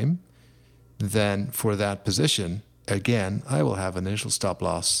time frame, then for that position, again, I will have an initial stop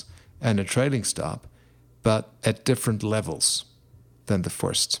loss and a trailing stop, but at different levels than the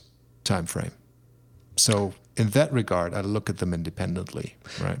first time frame. So in that regard, I look at them independently,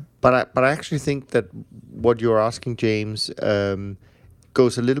 right? But I actually think that what you're asking, James,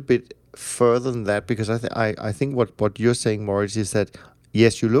 goes a little bit further than that, because I think what you're saying, Moritz, is that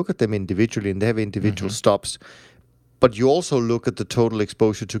yes, you look at them individually and they have individual stops, but you also look at the total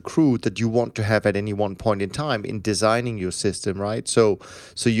exposure to crude that you want to have at any one point in time in designing your system, right? So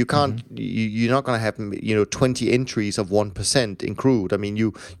you can't, you're not going to have 20 entries of 1% in crude. I mean,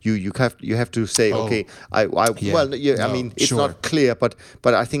 you have to say, okay, I mean, it's not clear, but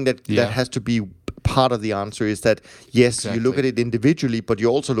I think that that has to be part of the answer, is that yes, you look at it individually, but you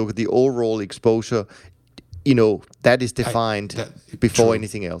also look at the overall exposure. That is defined before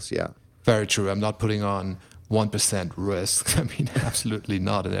anything else. Yeah, very true. I'm not putting on 1% risk. I mean, absolutely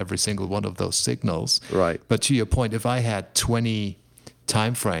not in every single one of those signals. Right. But to your point, if I had 20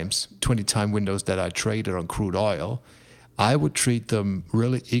 time frames, 20 time windows that I traded on crude oil, I would treat them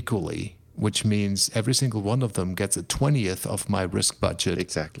really equally, which means every single one of them gets a 20th of my risk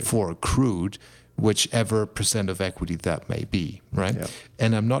budget for crude, whichever percent of equity that may be, right? Yep.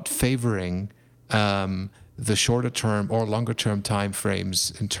 And I'm not favoring the shorter term or longer term time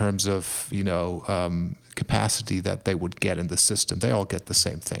frames in terms of capacity that they would get in the system. They all get the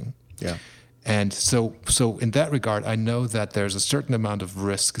same thing. Yeah. And so in that regard, I know that there's a certain amount of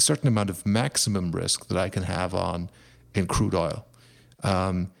risk, a certain amount of maximum risk that I can have in crude oil.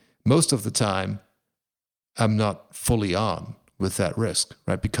 Most of the time, I'm not fully on with that risk,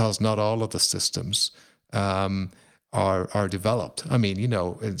 right? Because not all of the systems are developed. I mean,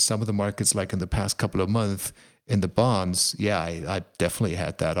 in some of the markets, like in the past couple of months, in the bonds, I definitely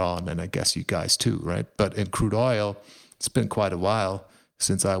had that on, and I guess you guys too, right? But in crude oil, it's been quite a while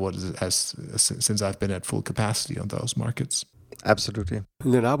since I've been at full capacity on those markets. Absolutely.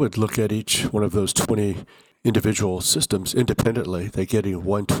 And then I would look at each one of those 20 individual systems independently. They're getting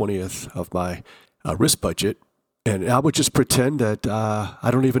 1/20th of my risk budget, and I would just pretend that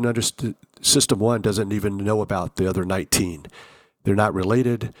I don't even understand. System 1 doesn't even know about the other 19. They're not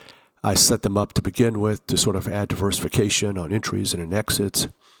related. I set them up to begin with to sort of add diversification on entries and in exits,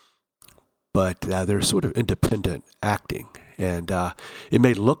 but they're sort of independent acting. And it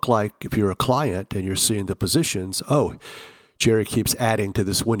may look like, if you're a client and you're seeing the positions, Jerry keeps adding to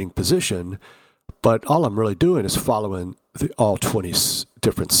this winning position, but all I'm really doing is following all 20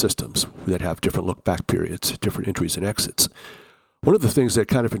 different systems that have different look-back periods, different entries and exits. One of the things that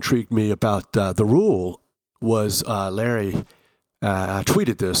kind of intrigued me about the rule was Larry. I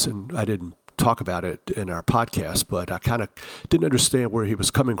tweeted this, and I didn't talk about it in our podcast, but I kind of didn't understand where he was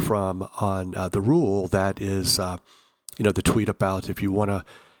coming from on the rule that is, the tweet about if you want to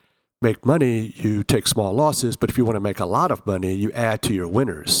make money, you take small losses, but if you want to make a lot of money, you add to your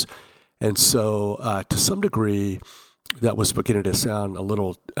winners. And so to some degree, that was beginning to sound a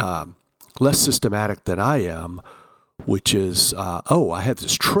little less systematic than I am, which is, I have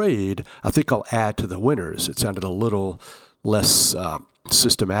this trade, I think I'll add to the winners. It sounded a little less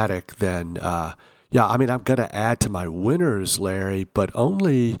systematic than, I'm going to add to my winners, Larry, but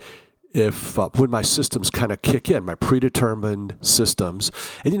only if when my systems kind of kick in, my predetermined systems.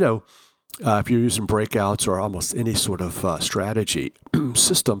 And, if you're using breakouts or almost any sort of strategy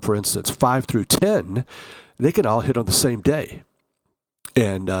system, for instance, 5 through 10, they can all hit on the same day.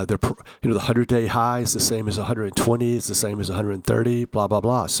 And the 100-day high is the same as 120, is the same as 130, blah, blah,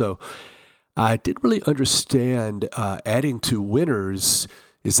 blah. So I didn't really understand adding to winners.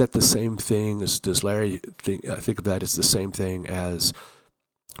 Is that the same thing? Does Larry think of that as the same thing as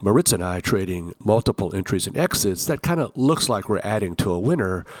Moritz and I trading multiple entries and exits? That kind of looks like we're adding to a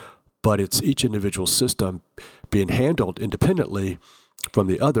winner, but it's each individual system being handled independently from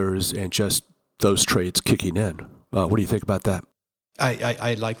the others and just those trades kicking in. What do you think about that?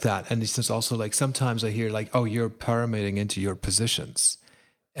 I like that. And it's just also like sometimes I hear like, you're pyramiding into your positions.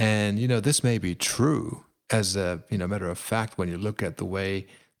 And, this may be true as a matter of fact, when you look at the way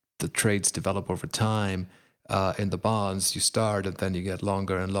the trades develop over time in the bonds, you start and then you get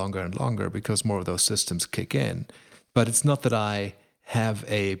longer and longer and longer because more of those systems kick in. But it's not that I have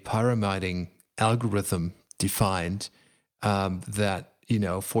a pyramiding algorithm defined that,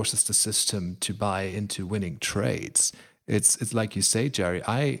 forces the system to buy into winning trades. It's like you say, Jerry,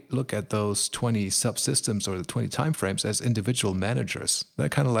 I look at those 20 subsystems or the 20 timeframes as individual managers. They're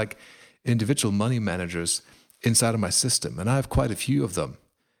kind of like individual money managers inside of my system, and I have quite a few of them,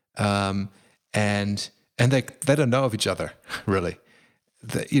 and they don't know of each other really.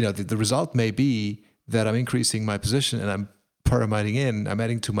 The result may be that I'm increasing my position and I'm pyramiding in, I'm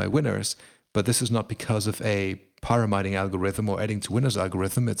adding to my winners, but this is not because of a pyramiding algorithm or adding to winners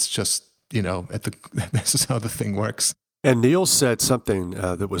algorithm. It's just, this is how the thing works. And Neil said something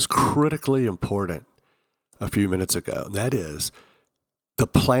that was critically important a few minutes ago, and that is the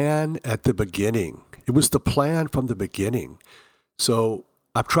plan at the beginning. It was the plan from the beginning. So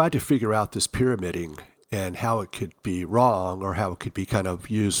I've tried to figure out this pyramiding and how it could be wrong or how it could be kind of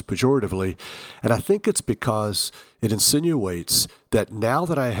used pejoratively. And I think it's because it insinuates that now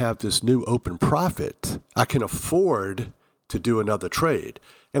that I have this new open profit, I can afford to do another trade.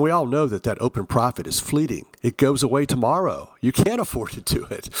 And we all know that open profit is fleeting. It goes away tomorrow. You can't afford to do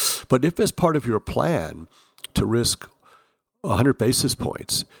it. But if as part of your plan to risk 100 basis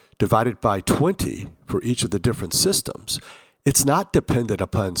points divided by 20 for each of the different systems, it's not dependent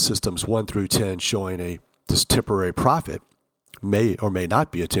upon systems 1 through 10 showing this temporary profit, may or may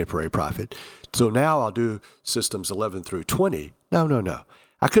not be a temporary profit. So now I'll do systems 11 through 20. No.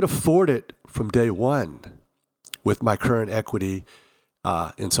 I could afford it from day one with my current equity.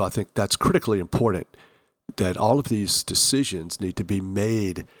 And so I think that's critically important, that all of these decisions need to be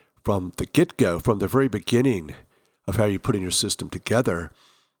made from the get-go, from the very beginning of how you're putting your system together,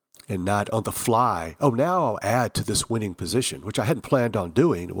 and not on the fly. Oh, now I'll add to this winning position, which I hadn't planned on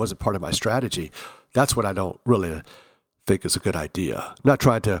doing. It wasn't part of my strategy. That's what I don't really think is a good idea. I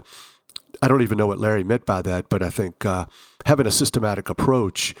don't even know what Larry meant by that, but I think having a systematic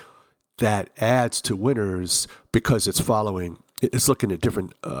approach that adds to winners because it's looking at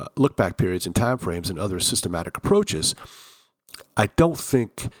different look-back periods and timeframes and other systematic approaches. I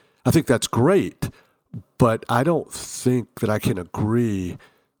think that's great, but I don't think that I can agree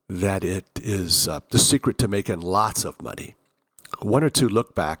that it is the secret to making lots of money. 1 or 2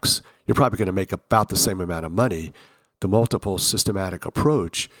 look-backs, you're probably going to make about the same amount of money. The multiple systematic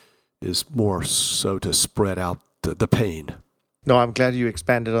approach is more so to spread out the pain. No, I'm glad you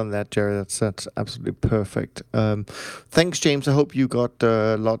expanded on that, Jerry. That's absolutely perfect. Thanks, James. I hope you got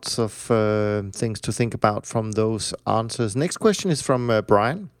lots of things to think about from those answers. Next question is from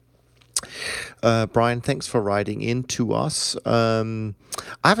Brian. Brian, thanks for writing in to us. I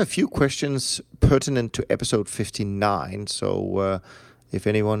have a few questions pertinent to episode 59. So if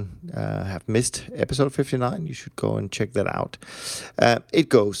anyone have missed episode 59, you should go and check that out. It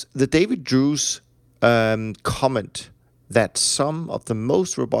goes, the David Drew's comment that some of the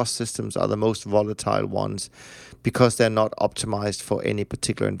most robust systems are the most volatile ones because they're not optimized for any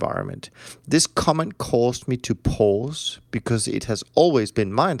particular environment. This comment caused me to pause because it has always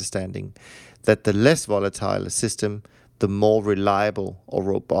been my understanding that the less volatile a system, the more reliable or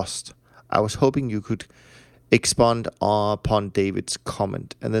robust. I was hoping you could expand upon David's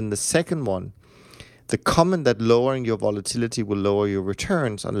comment. And then the second one, the comment that lowering your volatility will lower your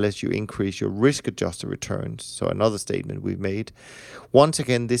returns unless you increase your risk-adjusted returns. So another statement we made. Once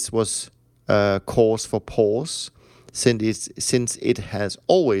again, this was cause for pause, since it has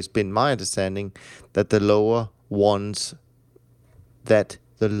always been my understanding that the lower one's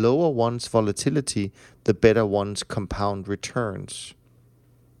volatility, the better one's compound returns.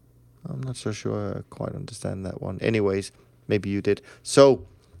 I'm not so sure I quite understand that one. Anyways, maybe you did. So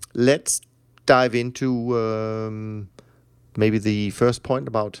let's dive into maybe the first point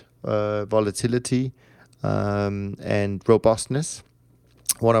about volatility and robustness.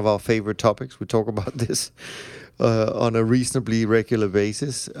 One of our favorite topics. We talk about this on a reasonably regular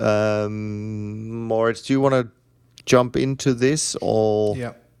basis. Moritz, do you want to jump into this or?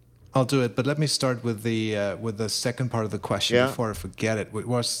 Yeah, I'll do it. But let me start with the second part of the question before I forget it. It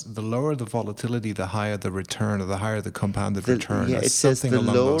was the lower the volatility, the higher the return, or the higher the compounded return. Yeah, it says something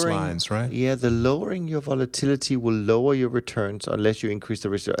along those lines, right? Yeah, the lowering your volatility will lower your returns unless you increase the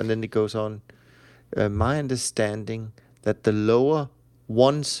risk. And then it goes on. My understanding that the lower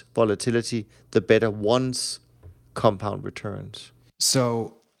one's volatility, the better one's compound returns.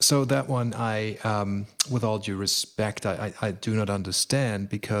 So that one, I, with all due respect, I do not understand,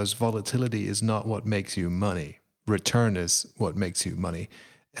 because volatility is not what makes you money. Return is what makes you money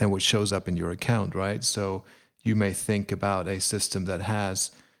and what shows up in your account, right? So you may think about a system that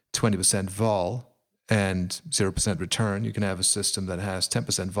has 20% vol and 0% return. You can have a system that has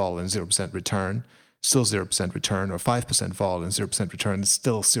 10% vol and 0% return, still 0% return, or 5% vol and 0% return,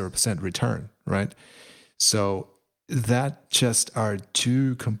 still 0% return, right? So that just are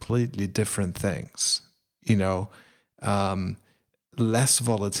two completely different things. Less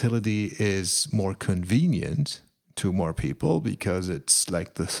volatility is more convenient to more people because it's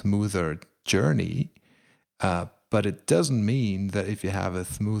like the smoother journey. But it doesn't mean that if you have a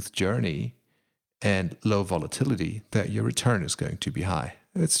smooth journey and low volatility, that your return is going to be high.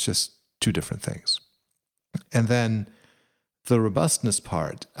 It's just two different things. And then the robustness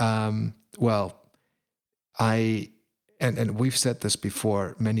part, and we've said this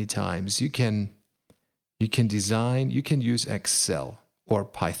before many times, you can use Excel or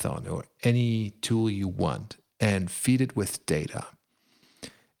Python or any tool you want and feed it with data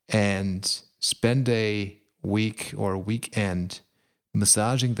and spend a week or a weekend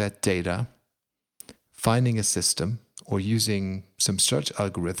massaging that data, finding a system or using some search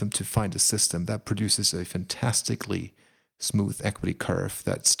algorithm to find a system that produces a fantastically smooth equity curve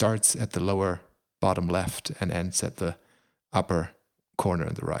that starts at the lower bottom left and ends at the upper corner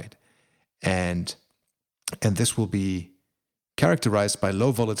on the right. And this will be characterized by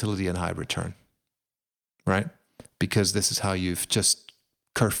low volatility and high return, right? Because this is how you've just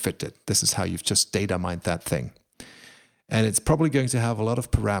curve fit it. This is how you've just data mined that thing. And it's probably going to have a lot of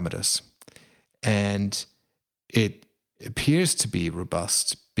parameters. And it appears to be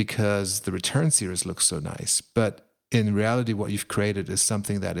robust because the return series looks so nice. But in reality, what you've created is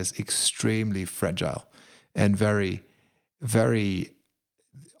something that is extremely fragile and very, very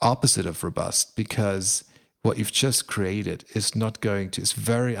opposite of robust, because what you've just created is it's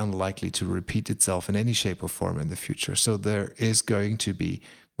very unlikely to repeat itself in any shape or form in the future. So there is going to be,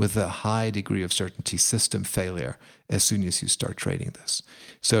 with a high degree of certainty, system failure as soon as you start trading this.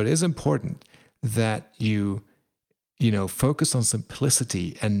 So it is important that you focus on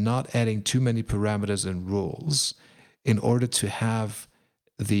simplicity and not adding too many parameters and rules in order to have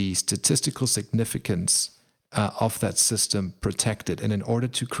the statistical significance of that system protected, and in order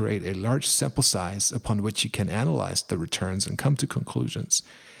to create a large sample size upon which you can analyze the returns and come to conclusions.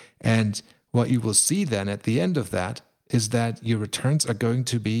 And what you will see then at the end of that is that your returns are going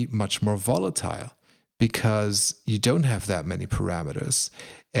to be much more volatile because you don't have that many parameters,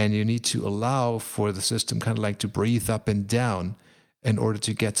 and you need to allow for the system kind of like to breathe up and down in order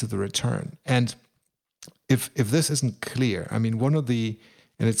to get to the return. And if this isn't clear, I mean, and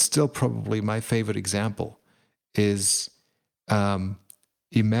it's still probably my favorite example, is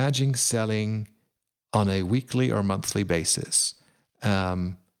imagine selling on a weekly or monthly basis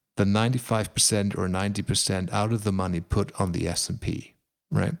the 95% or 90% out of the money put on the S&P,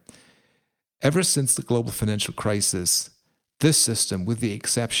 right? Ever since the global financial crisis, this system, with the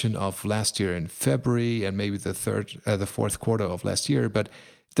exception of last year in February and maybe the fourth quarter of last year, but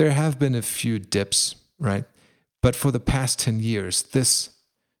there have been a few dips, right? But for the past 10 years, this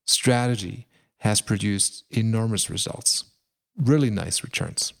strategy has produced enormous results, really nice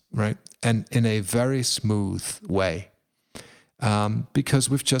returns, right? And in a very smooth way, because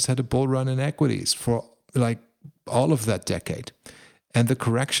we've just had a bull run in equities for like all of that decade. And the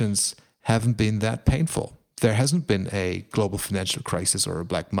corrections haven't been that painful. There hasn't been a global financial crisis or a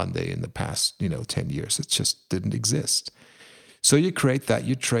Black Monday in the past, 10 years. It just didn't exist. So you create that,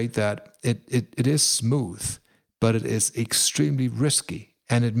 you trade that. It is smooth, but it is extremely risky.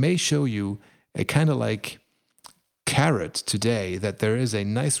 And it may show you a kind of like carrot today that there is a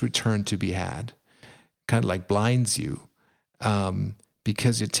nice return to be had, kind of like blinds you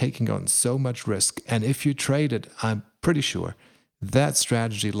because you're taking on so much risk. And if you trade it, I'm pretty sure that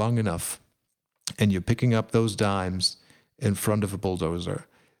strategy long enough and you're picking up those dimes in front of a bulldozer,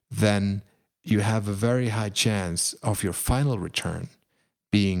 then you have a very high chance of your final return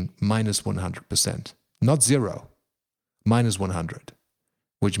being minus 100%, not zero, minus 100.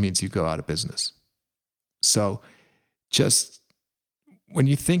 Which means you go out of business. So just when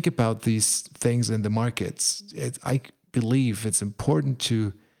you think about these things in the markets, I believe it's important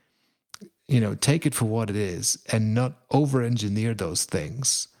to, take it for what it is and not over-engineer those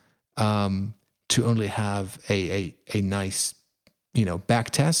things to only have a nice,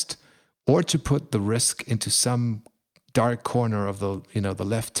 back test, or to put the risk into some dark corner of the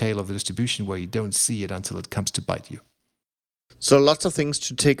left tail of the distribution where you don't see it until it comes to bite you. So lots of things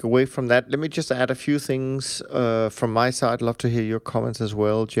to take away from that. Let me just add a few things from my side. I'd love to hear your comments as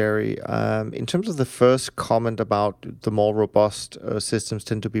well, Jerry. In terms of the first comment about the more robust systems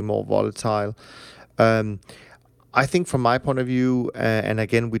tend to be more volatile, I think from my point of view, and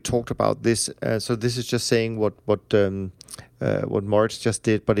again, we talked about this, so this is just saying what Moritz just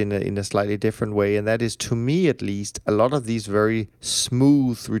did, but in a slightly different way. And that is, to me at least, a lot of these very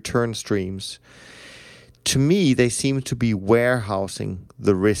smooth return streams, to me, they seem to be warehousing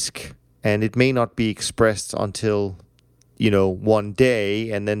the risk, and it may not be expressed until, one day,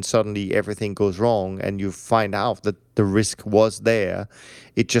 and then suddenly everything goes wrong, and you find out that the risk was there.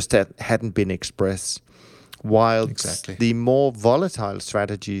 It just hadn't been expressed. While Exactly. the more volatile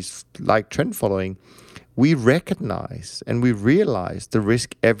strategies, like trend following, we recognize and we realize the risk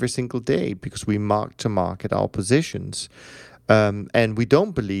every single day because we mark to market our positions. And we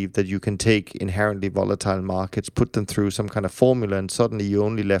don't believe that you can take inherently volatile markets, put them through some kind of formula, and suddenly you're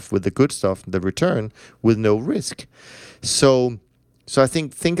only left with the good stuff, the return, with no risk. So I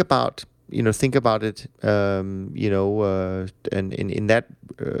think about it, and in that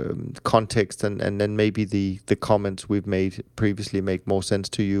context, and then maybe the comments we've made previously make more sense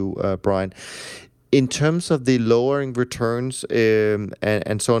to you, Brian. In terms of the lowering returns and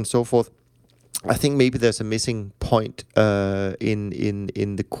so on and so forth, I think maybe there's a missing point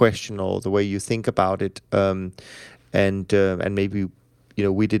in the question or the way you think about it, and maybe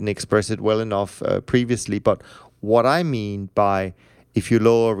we didn't express it well enough previously. But what I mean by if you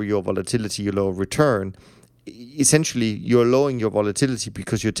lower your volatility, you lower return. Essentially, you're lowering your volatility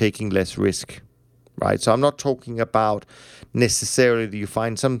because you're taking less risk, right? So I'm not talking about necessarily that you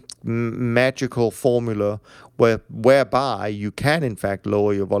find some magical formula whereby you can in fact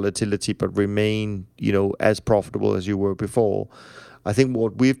lower your volatility but remain, as profitable as you were before. I think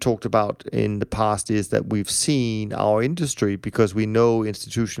what we've talked about in the past is that we've seen our industry, because we know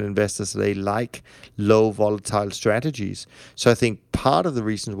institutional investors, they like low volatile strategies. So I think part of the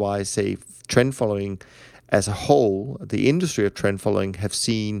reason why I say trend following as a whole, the industry of trend following, have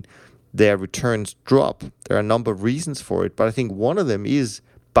seen their returns drop. There are a number of reasons for it, but I think one of them is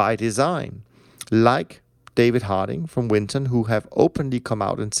by design. Like David Harding from Winton, who have openly come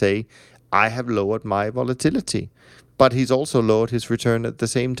out and say, I have lowered my volatility. But he's also lowered his return at the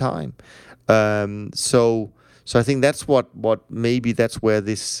same time. So I think that's what maybe that's where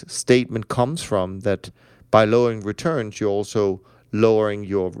this statement comes from, that by lowering returns, you're also lowering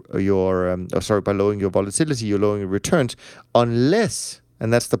by lowering your volatility, you're lowering your returns, unless,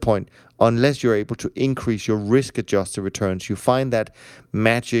 and that's the point, unless you're able to increase your risk-adjusted returns. You find that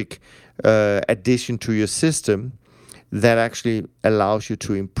magic addition to your system that actually allows you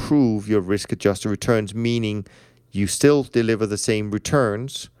to improve your risk-adjusted returns, meaning you still deliver the same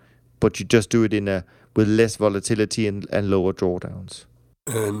returns, but you just do it with less volatility and lower drawdowns.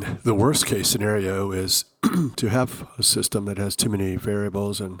 And the worst case scenario is to have a system that has too many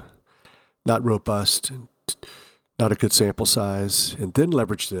variables and not robust and not a good sample size, and then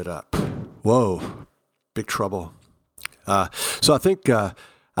leveraged it up. Whoa, big trouble. So I think I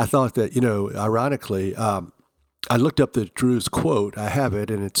thought that, ironically, I looked up Drew's quote. I have it,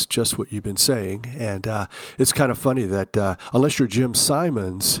 and it's just what you've been saying. And it's kind of funny that unless you're Jim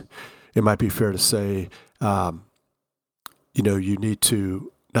Simons, it might be fair to say, you need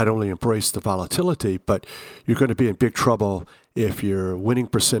to not only embrace the volatility, but you're going to be in big trouble if your winning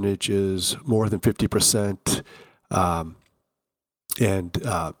percentage is more than 50%, and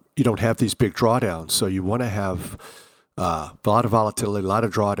you don't have these big drawdowns. So you want to have a lot of volatility, a lot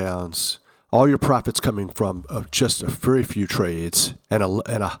of drawdowns, all your profits coming from just a very few trades, and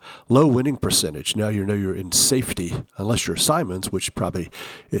a low winning percentage. Now you're in safety, unless you're Simons, which probably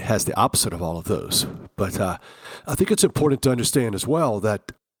it has the opposite of all of those. But I think it's important to understand as well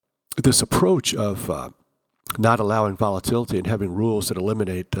that this approach of not allowing volatility and having rules that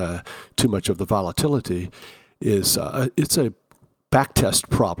eliminate too much of the volatility is it's a backtest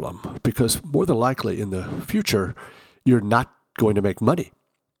problem, because more than likely in the future you're not going to make money.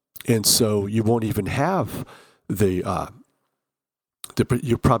 And so you won't even have you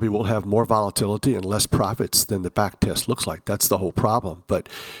probably will have more volatility and less profits than the back test looks like. That's the whole problem. But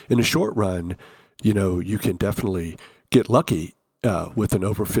in the short run, you can definitely get lucky with an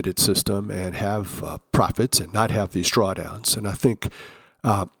overfitted system and have profits and not have these drawdowns. And I think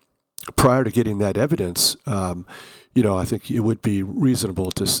prior to getting that evidence, I think it would be reasonable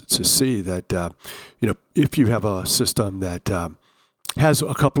to see that, if you have a system that has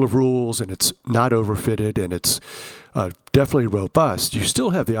a couple of rules and it's not overfitted and it's definitely robust, you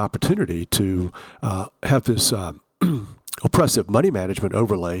still have the opportunity to have this oppressive money management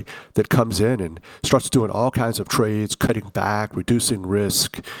overlay that comes in and starts doing all kinds of trades, cutting back, reducing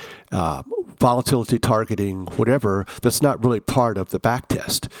risk, volatility targeting, whatever, that's not really part of the back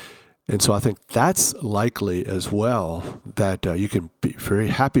test. And so I think that's likely as well, that you can be very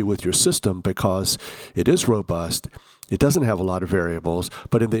happy with your system because it is robust. It doesn't have a lot of variables,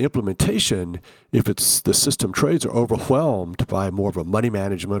 but in the implementation, if the system trades are overwhelmed by more of a money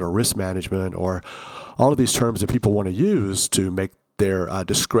management or risk management or all of these terms that people want to use to make their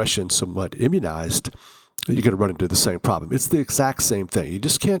discretion somewhat immunized, you're going to run into the same problem. It's the exact same thing. You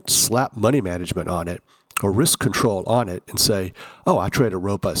just can't slap money management on it or risk control on it and say, oh, I trade a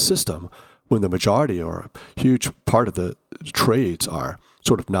robust system, when the majority or a huge part of the trades are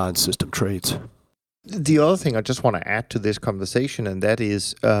sort of non-system trades. The other thing I just want to add to this conversation, and that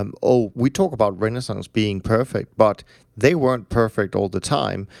is, we talk about Renaissance being perfect, but they weren't perfect all the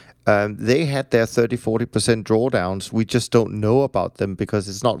time. They had their 30-40% drawdowns. We just don't know about them because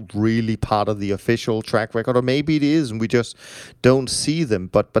it's not really part of the official track record, or maybe it is, and we just don't see them.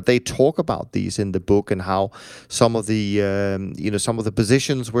 But they talk about these in the book and how some of the some of the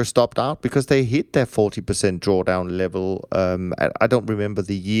positions were stopped out because they hit their 40% drawdown level. I don't remember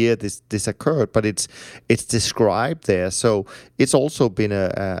the year this occurred, but it's described there. So it's also been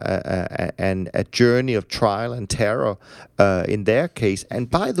a journey of trial and terror in their case. And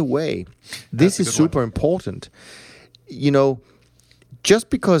by the way, this is super important. Just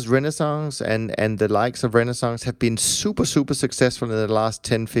because Renaissance and the likes of Renaissance have been super successful in the last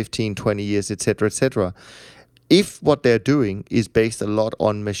 10, 15, 20 years, etc., if what they're doing is based a lot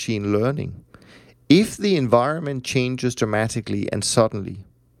on machine learning, if the environment changes dramatically and suddenly,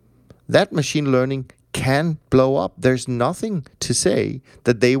 that machine learning can blow up. There's nothing to say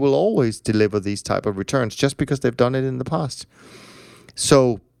that they will always deliver these type of returns just because they've done it in the past.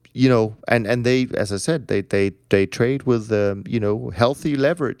 So, and they, as I said, they trade with healthy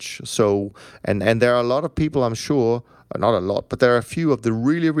leverage. So, and there are a lot of people, I'm sure, not a lot, but there are a few of the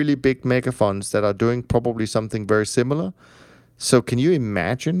really big mega funds that are doing probably something very similar. So can you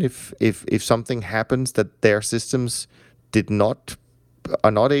imagine if something happens that their systems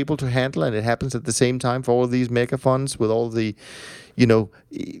are not able to handle, and it happens at the same time for all of these mega funds with all the,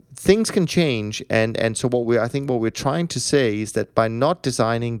 things can change. And so what we're trying to say is that by not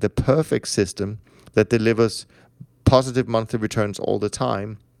designing the perfect system that delivers positive monthly returns all the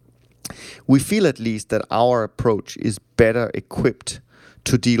time, we feel at least that our approach is better equipped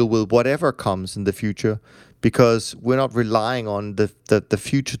to deal with whatever comes in the future, because we're not relying on the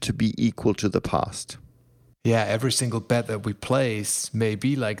future to be equal to the past. Yeah, every single bet that we place may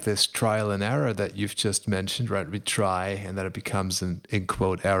be like this trial and error that you've just mentioned, right? We try and then it becomes an in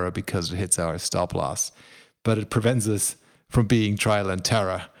quote error because it hits our stop loss, but it prevents us from being trial and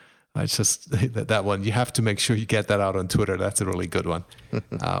terror. It's just that one. You have to make sure you get that out on Twitter. That's a really good one.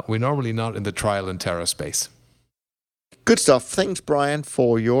 We're normally not in the trial and terror space. Good stuff. Thanks, Brian,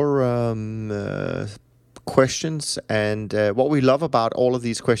 for your questions. And what we love about all of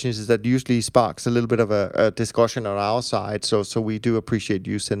these questions is that usually sparks a little bit of a discussion on our side. So we do appreciate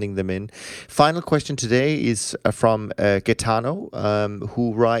you sending them in. Final question today is from Gaetano,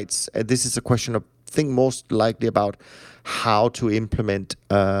 who writes, this is a question I think most likely about how to implement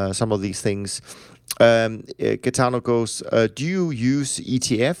some of these things. Gaetano goes, do you use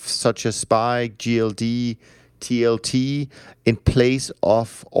ETFs such as SPY, GLD, TLT in place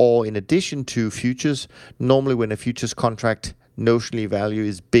of or in addition to futures? Normally when a futures contract notionally value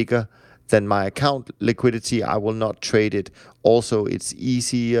is bigger than my account liquidity, I will not trade it. Also, it's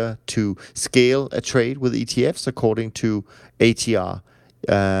easier to scale a trade with ETFs according to ATR.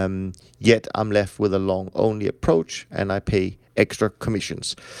 Yet I'm left with a long only approach and I pay extra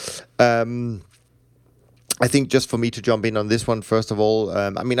commissions. I think just for me to jump in on this one, first of all,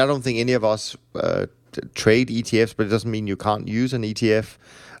 I don't think any of us trade ETFs, but it doesn't mean you can't use an ETF.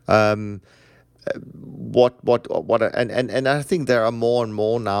 And I think there are more and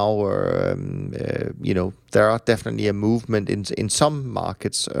more now, there are definitely a movement in some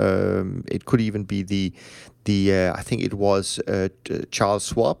markets. It could even be the I think it was Charles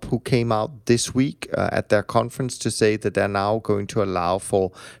Schwab who came out this week at their conference to say that they're now going to allow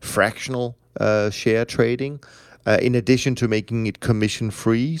for fractional share trading. In addition to making it commission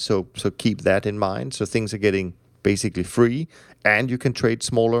free, so keep that in mind. So things are getting basically free, and you can trade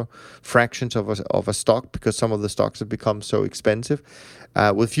smaller fractions of a stock because some of the stocks have become so expensive.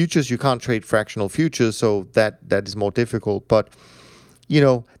 With futures, you can't trade fractional futures, so that is more difficult. But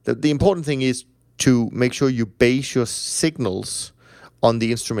the important thing is to make sure you base your signals on the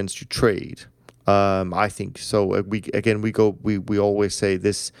instruments you trade. I think so. We always say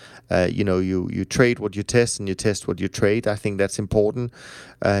this. You trade what you test, and you test what you trade. I think that's important.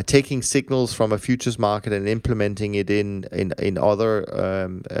 Taking signals from a futures market and implementing it in other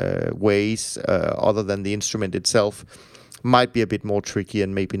ways other than the instrument itself might be a bit more tricky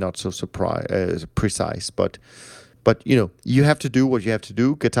and maybe not so precise. But you have to do what you have to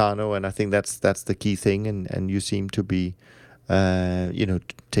do, Gaetano, and I think that's the key thing. And you seem to be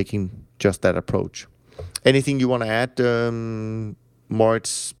taking just that approach. Anything you want to add,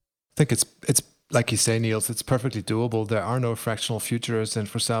 Moritz? I think it's like you say, Niels, it's perfectly doable. There are no fractional futures, and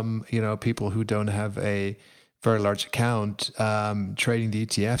for some people who don't have a very large account, trading the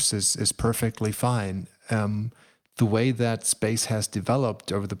ETFs is perfectly fine. The way that space has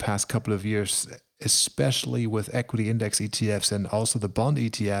developed over the past couple of years, especially with equity index ETFs and also the bond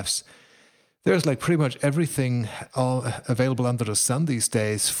ETFs, there's like pretty much everything all available under the sun these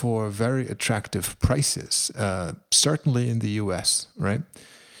days for very attractive prices, certainly in the US, right?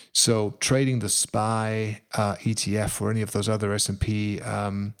 So trading the SPY ETF or any of those other S&P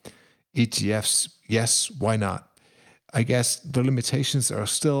ETFs, yes, why not? I guess the limitations are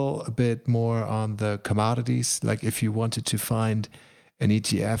still a bit more on the commodities. Like if you wanted to find an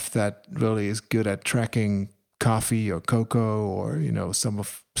ETF that really is good at tracking coffee or cocoa or, you know, some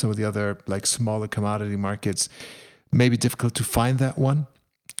of the other like smaller commodity markets, maybe difficult to find that one.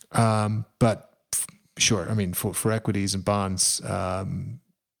 But sure, I mean, for equities and bonds,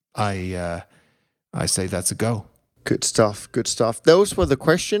 I say that's a go. Good stuff. Good stuff. Those were the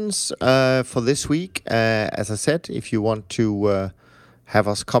questions for this week. As I said, if you want to have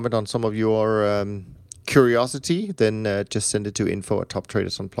us comment on some of your curiosity, then just send it to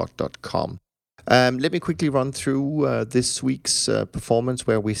info@toptradersunplugged.com. Let me quickly run through this week's performance,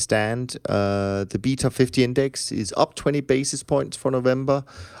 where we stand. The Beta 50 index is up 20 basis points for November,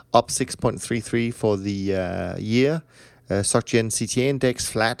 up 6.33 for the year. SocGen CTA index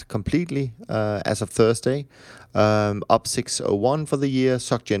flat completely as of Thursday, up 601 for the year.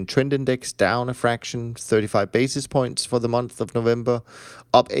 SocGen trend index down a fraction, 35 basis points for the month of November,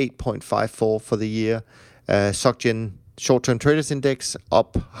 up 8.54 for the year. SocGen short-term traders index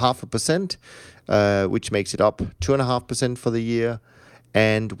up 0.5%, which makes it up 2.5% for the year.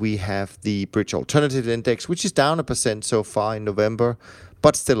 And we have the Bridge Alternative Index, which is down 1% so far in November,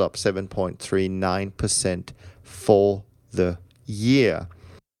 but still up 7.39% for the year.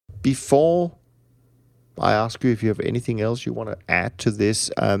 Before I ask you if you have anything else you want to add to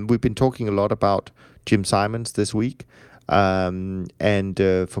this, we've been talking a lot about Jim Simons this week, and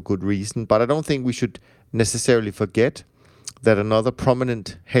for good reason. But I don't think we should necessarily forget that another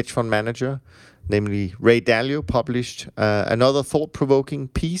prominent hedge fund manager, namely Ray Dalio, published another thought-provoking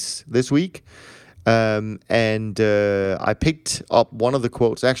piece this week. And I picked up one of the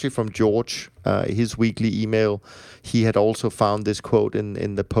quotes, actually from George, his weekly email. He had also found this quote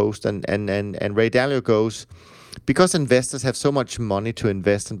in the post, and Ray Dalio goes, "Because investors have so much money to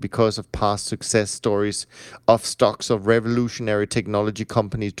invest, and because of past success stories of stocks of revolutionary technology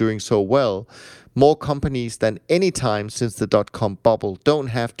companies doing so well, more companies than any time since the dot-com bubble don't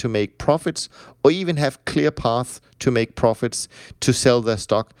have to make profits or even have clear paths to make profits to sell their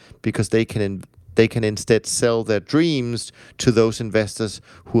stock, because they can instead sell their dreams to those investors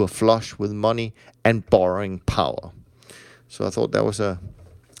who are flush with money and borrowing power." So I thought that was a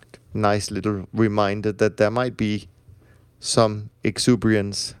nice little reminder that there might be some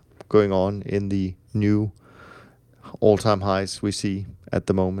exuberance going on in the new all-time highs we see at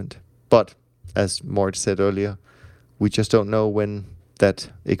the moment. But as Moritz said earlier, we just don't know when that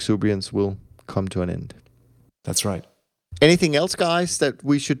exuberance will come to an end. That's right. Anything else, guys, that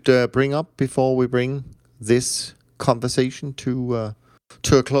we should bring up before we bring this conversation to a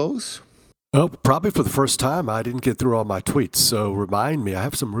close? Well, probably for the first time, I didn't get through all my tweets, so remind me. I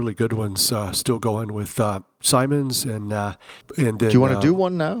have some really good ones still going with Simons and do you want to do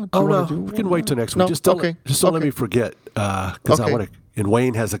one now? We can wait till next week. Just don't let me forget, because I want to. And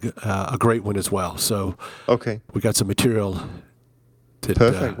Wayne has a great one as well. So we got some material.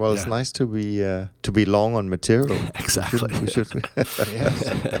 Perfect. Well, it's nice to be long on material. Exactly. We should.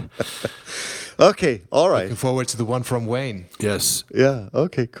 Okay. All right. Looking forward to the one from Wayne. Yes. Yeah.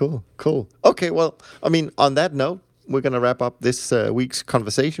 Okay. Cool. Okay. Well, I mean, on that note, we're going to wrap up this week's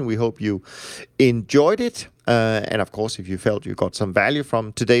conversation. We hope you enjoyed it. And of course, if you felt you got some value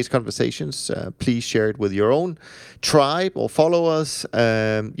from today's conversations, please share it with your own tribe or follow us.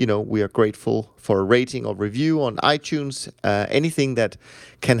 We are grateful for a rating or review on iTunes. Anything that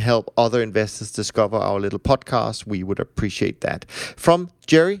can help other investors discover our little podcast, we would appreciate that. From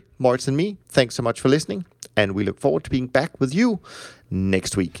Jerry, Moritz, and me, thanks so much for listening. And we look forward to being back with you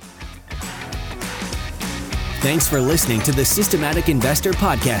next week. Thanks for listening to the Systematic Investor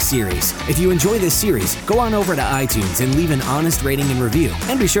podcast series. If you enjoy this series, go on over to iTunes and leave an honest rating and review.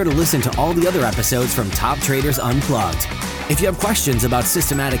 And be sure to listen to all the other episodes from Top Traders Unplugged. If you have questions about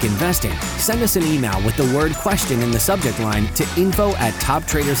systematic investing, send us an email with the word question in the subject line to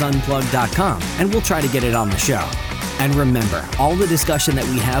info@toptradersunplugged.com, and we'll try to get it on the show. And remember, all the discussion that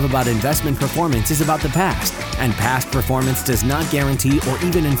we have about investment performance is about the past, and past performance does not guarantee or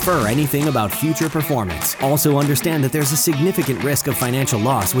even infer anything about future performance. Also understand that there's a significant risk of financial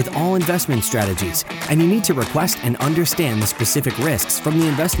loss with all investment strategies, and you need to request and understand the specific risks from the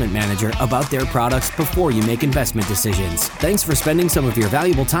investment manager about their products before you make investment decisions. Thanks for spending some of your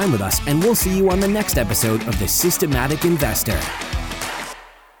valuable time with us, and we'll see you on the next episode of The Systematic Investor.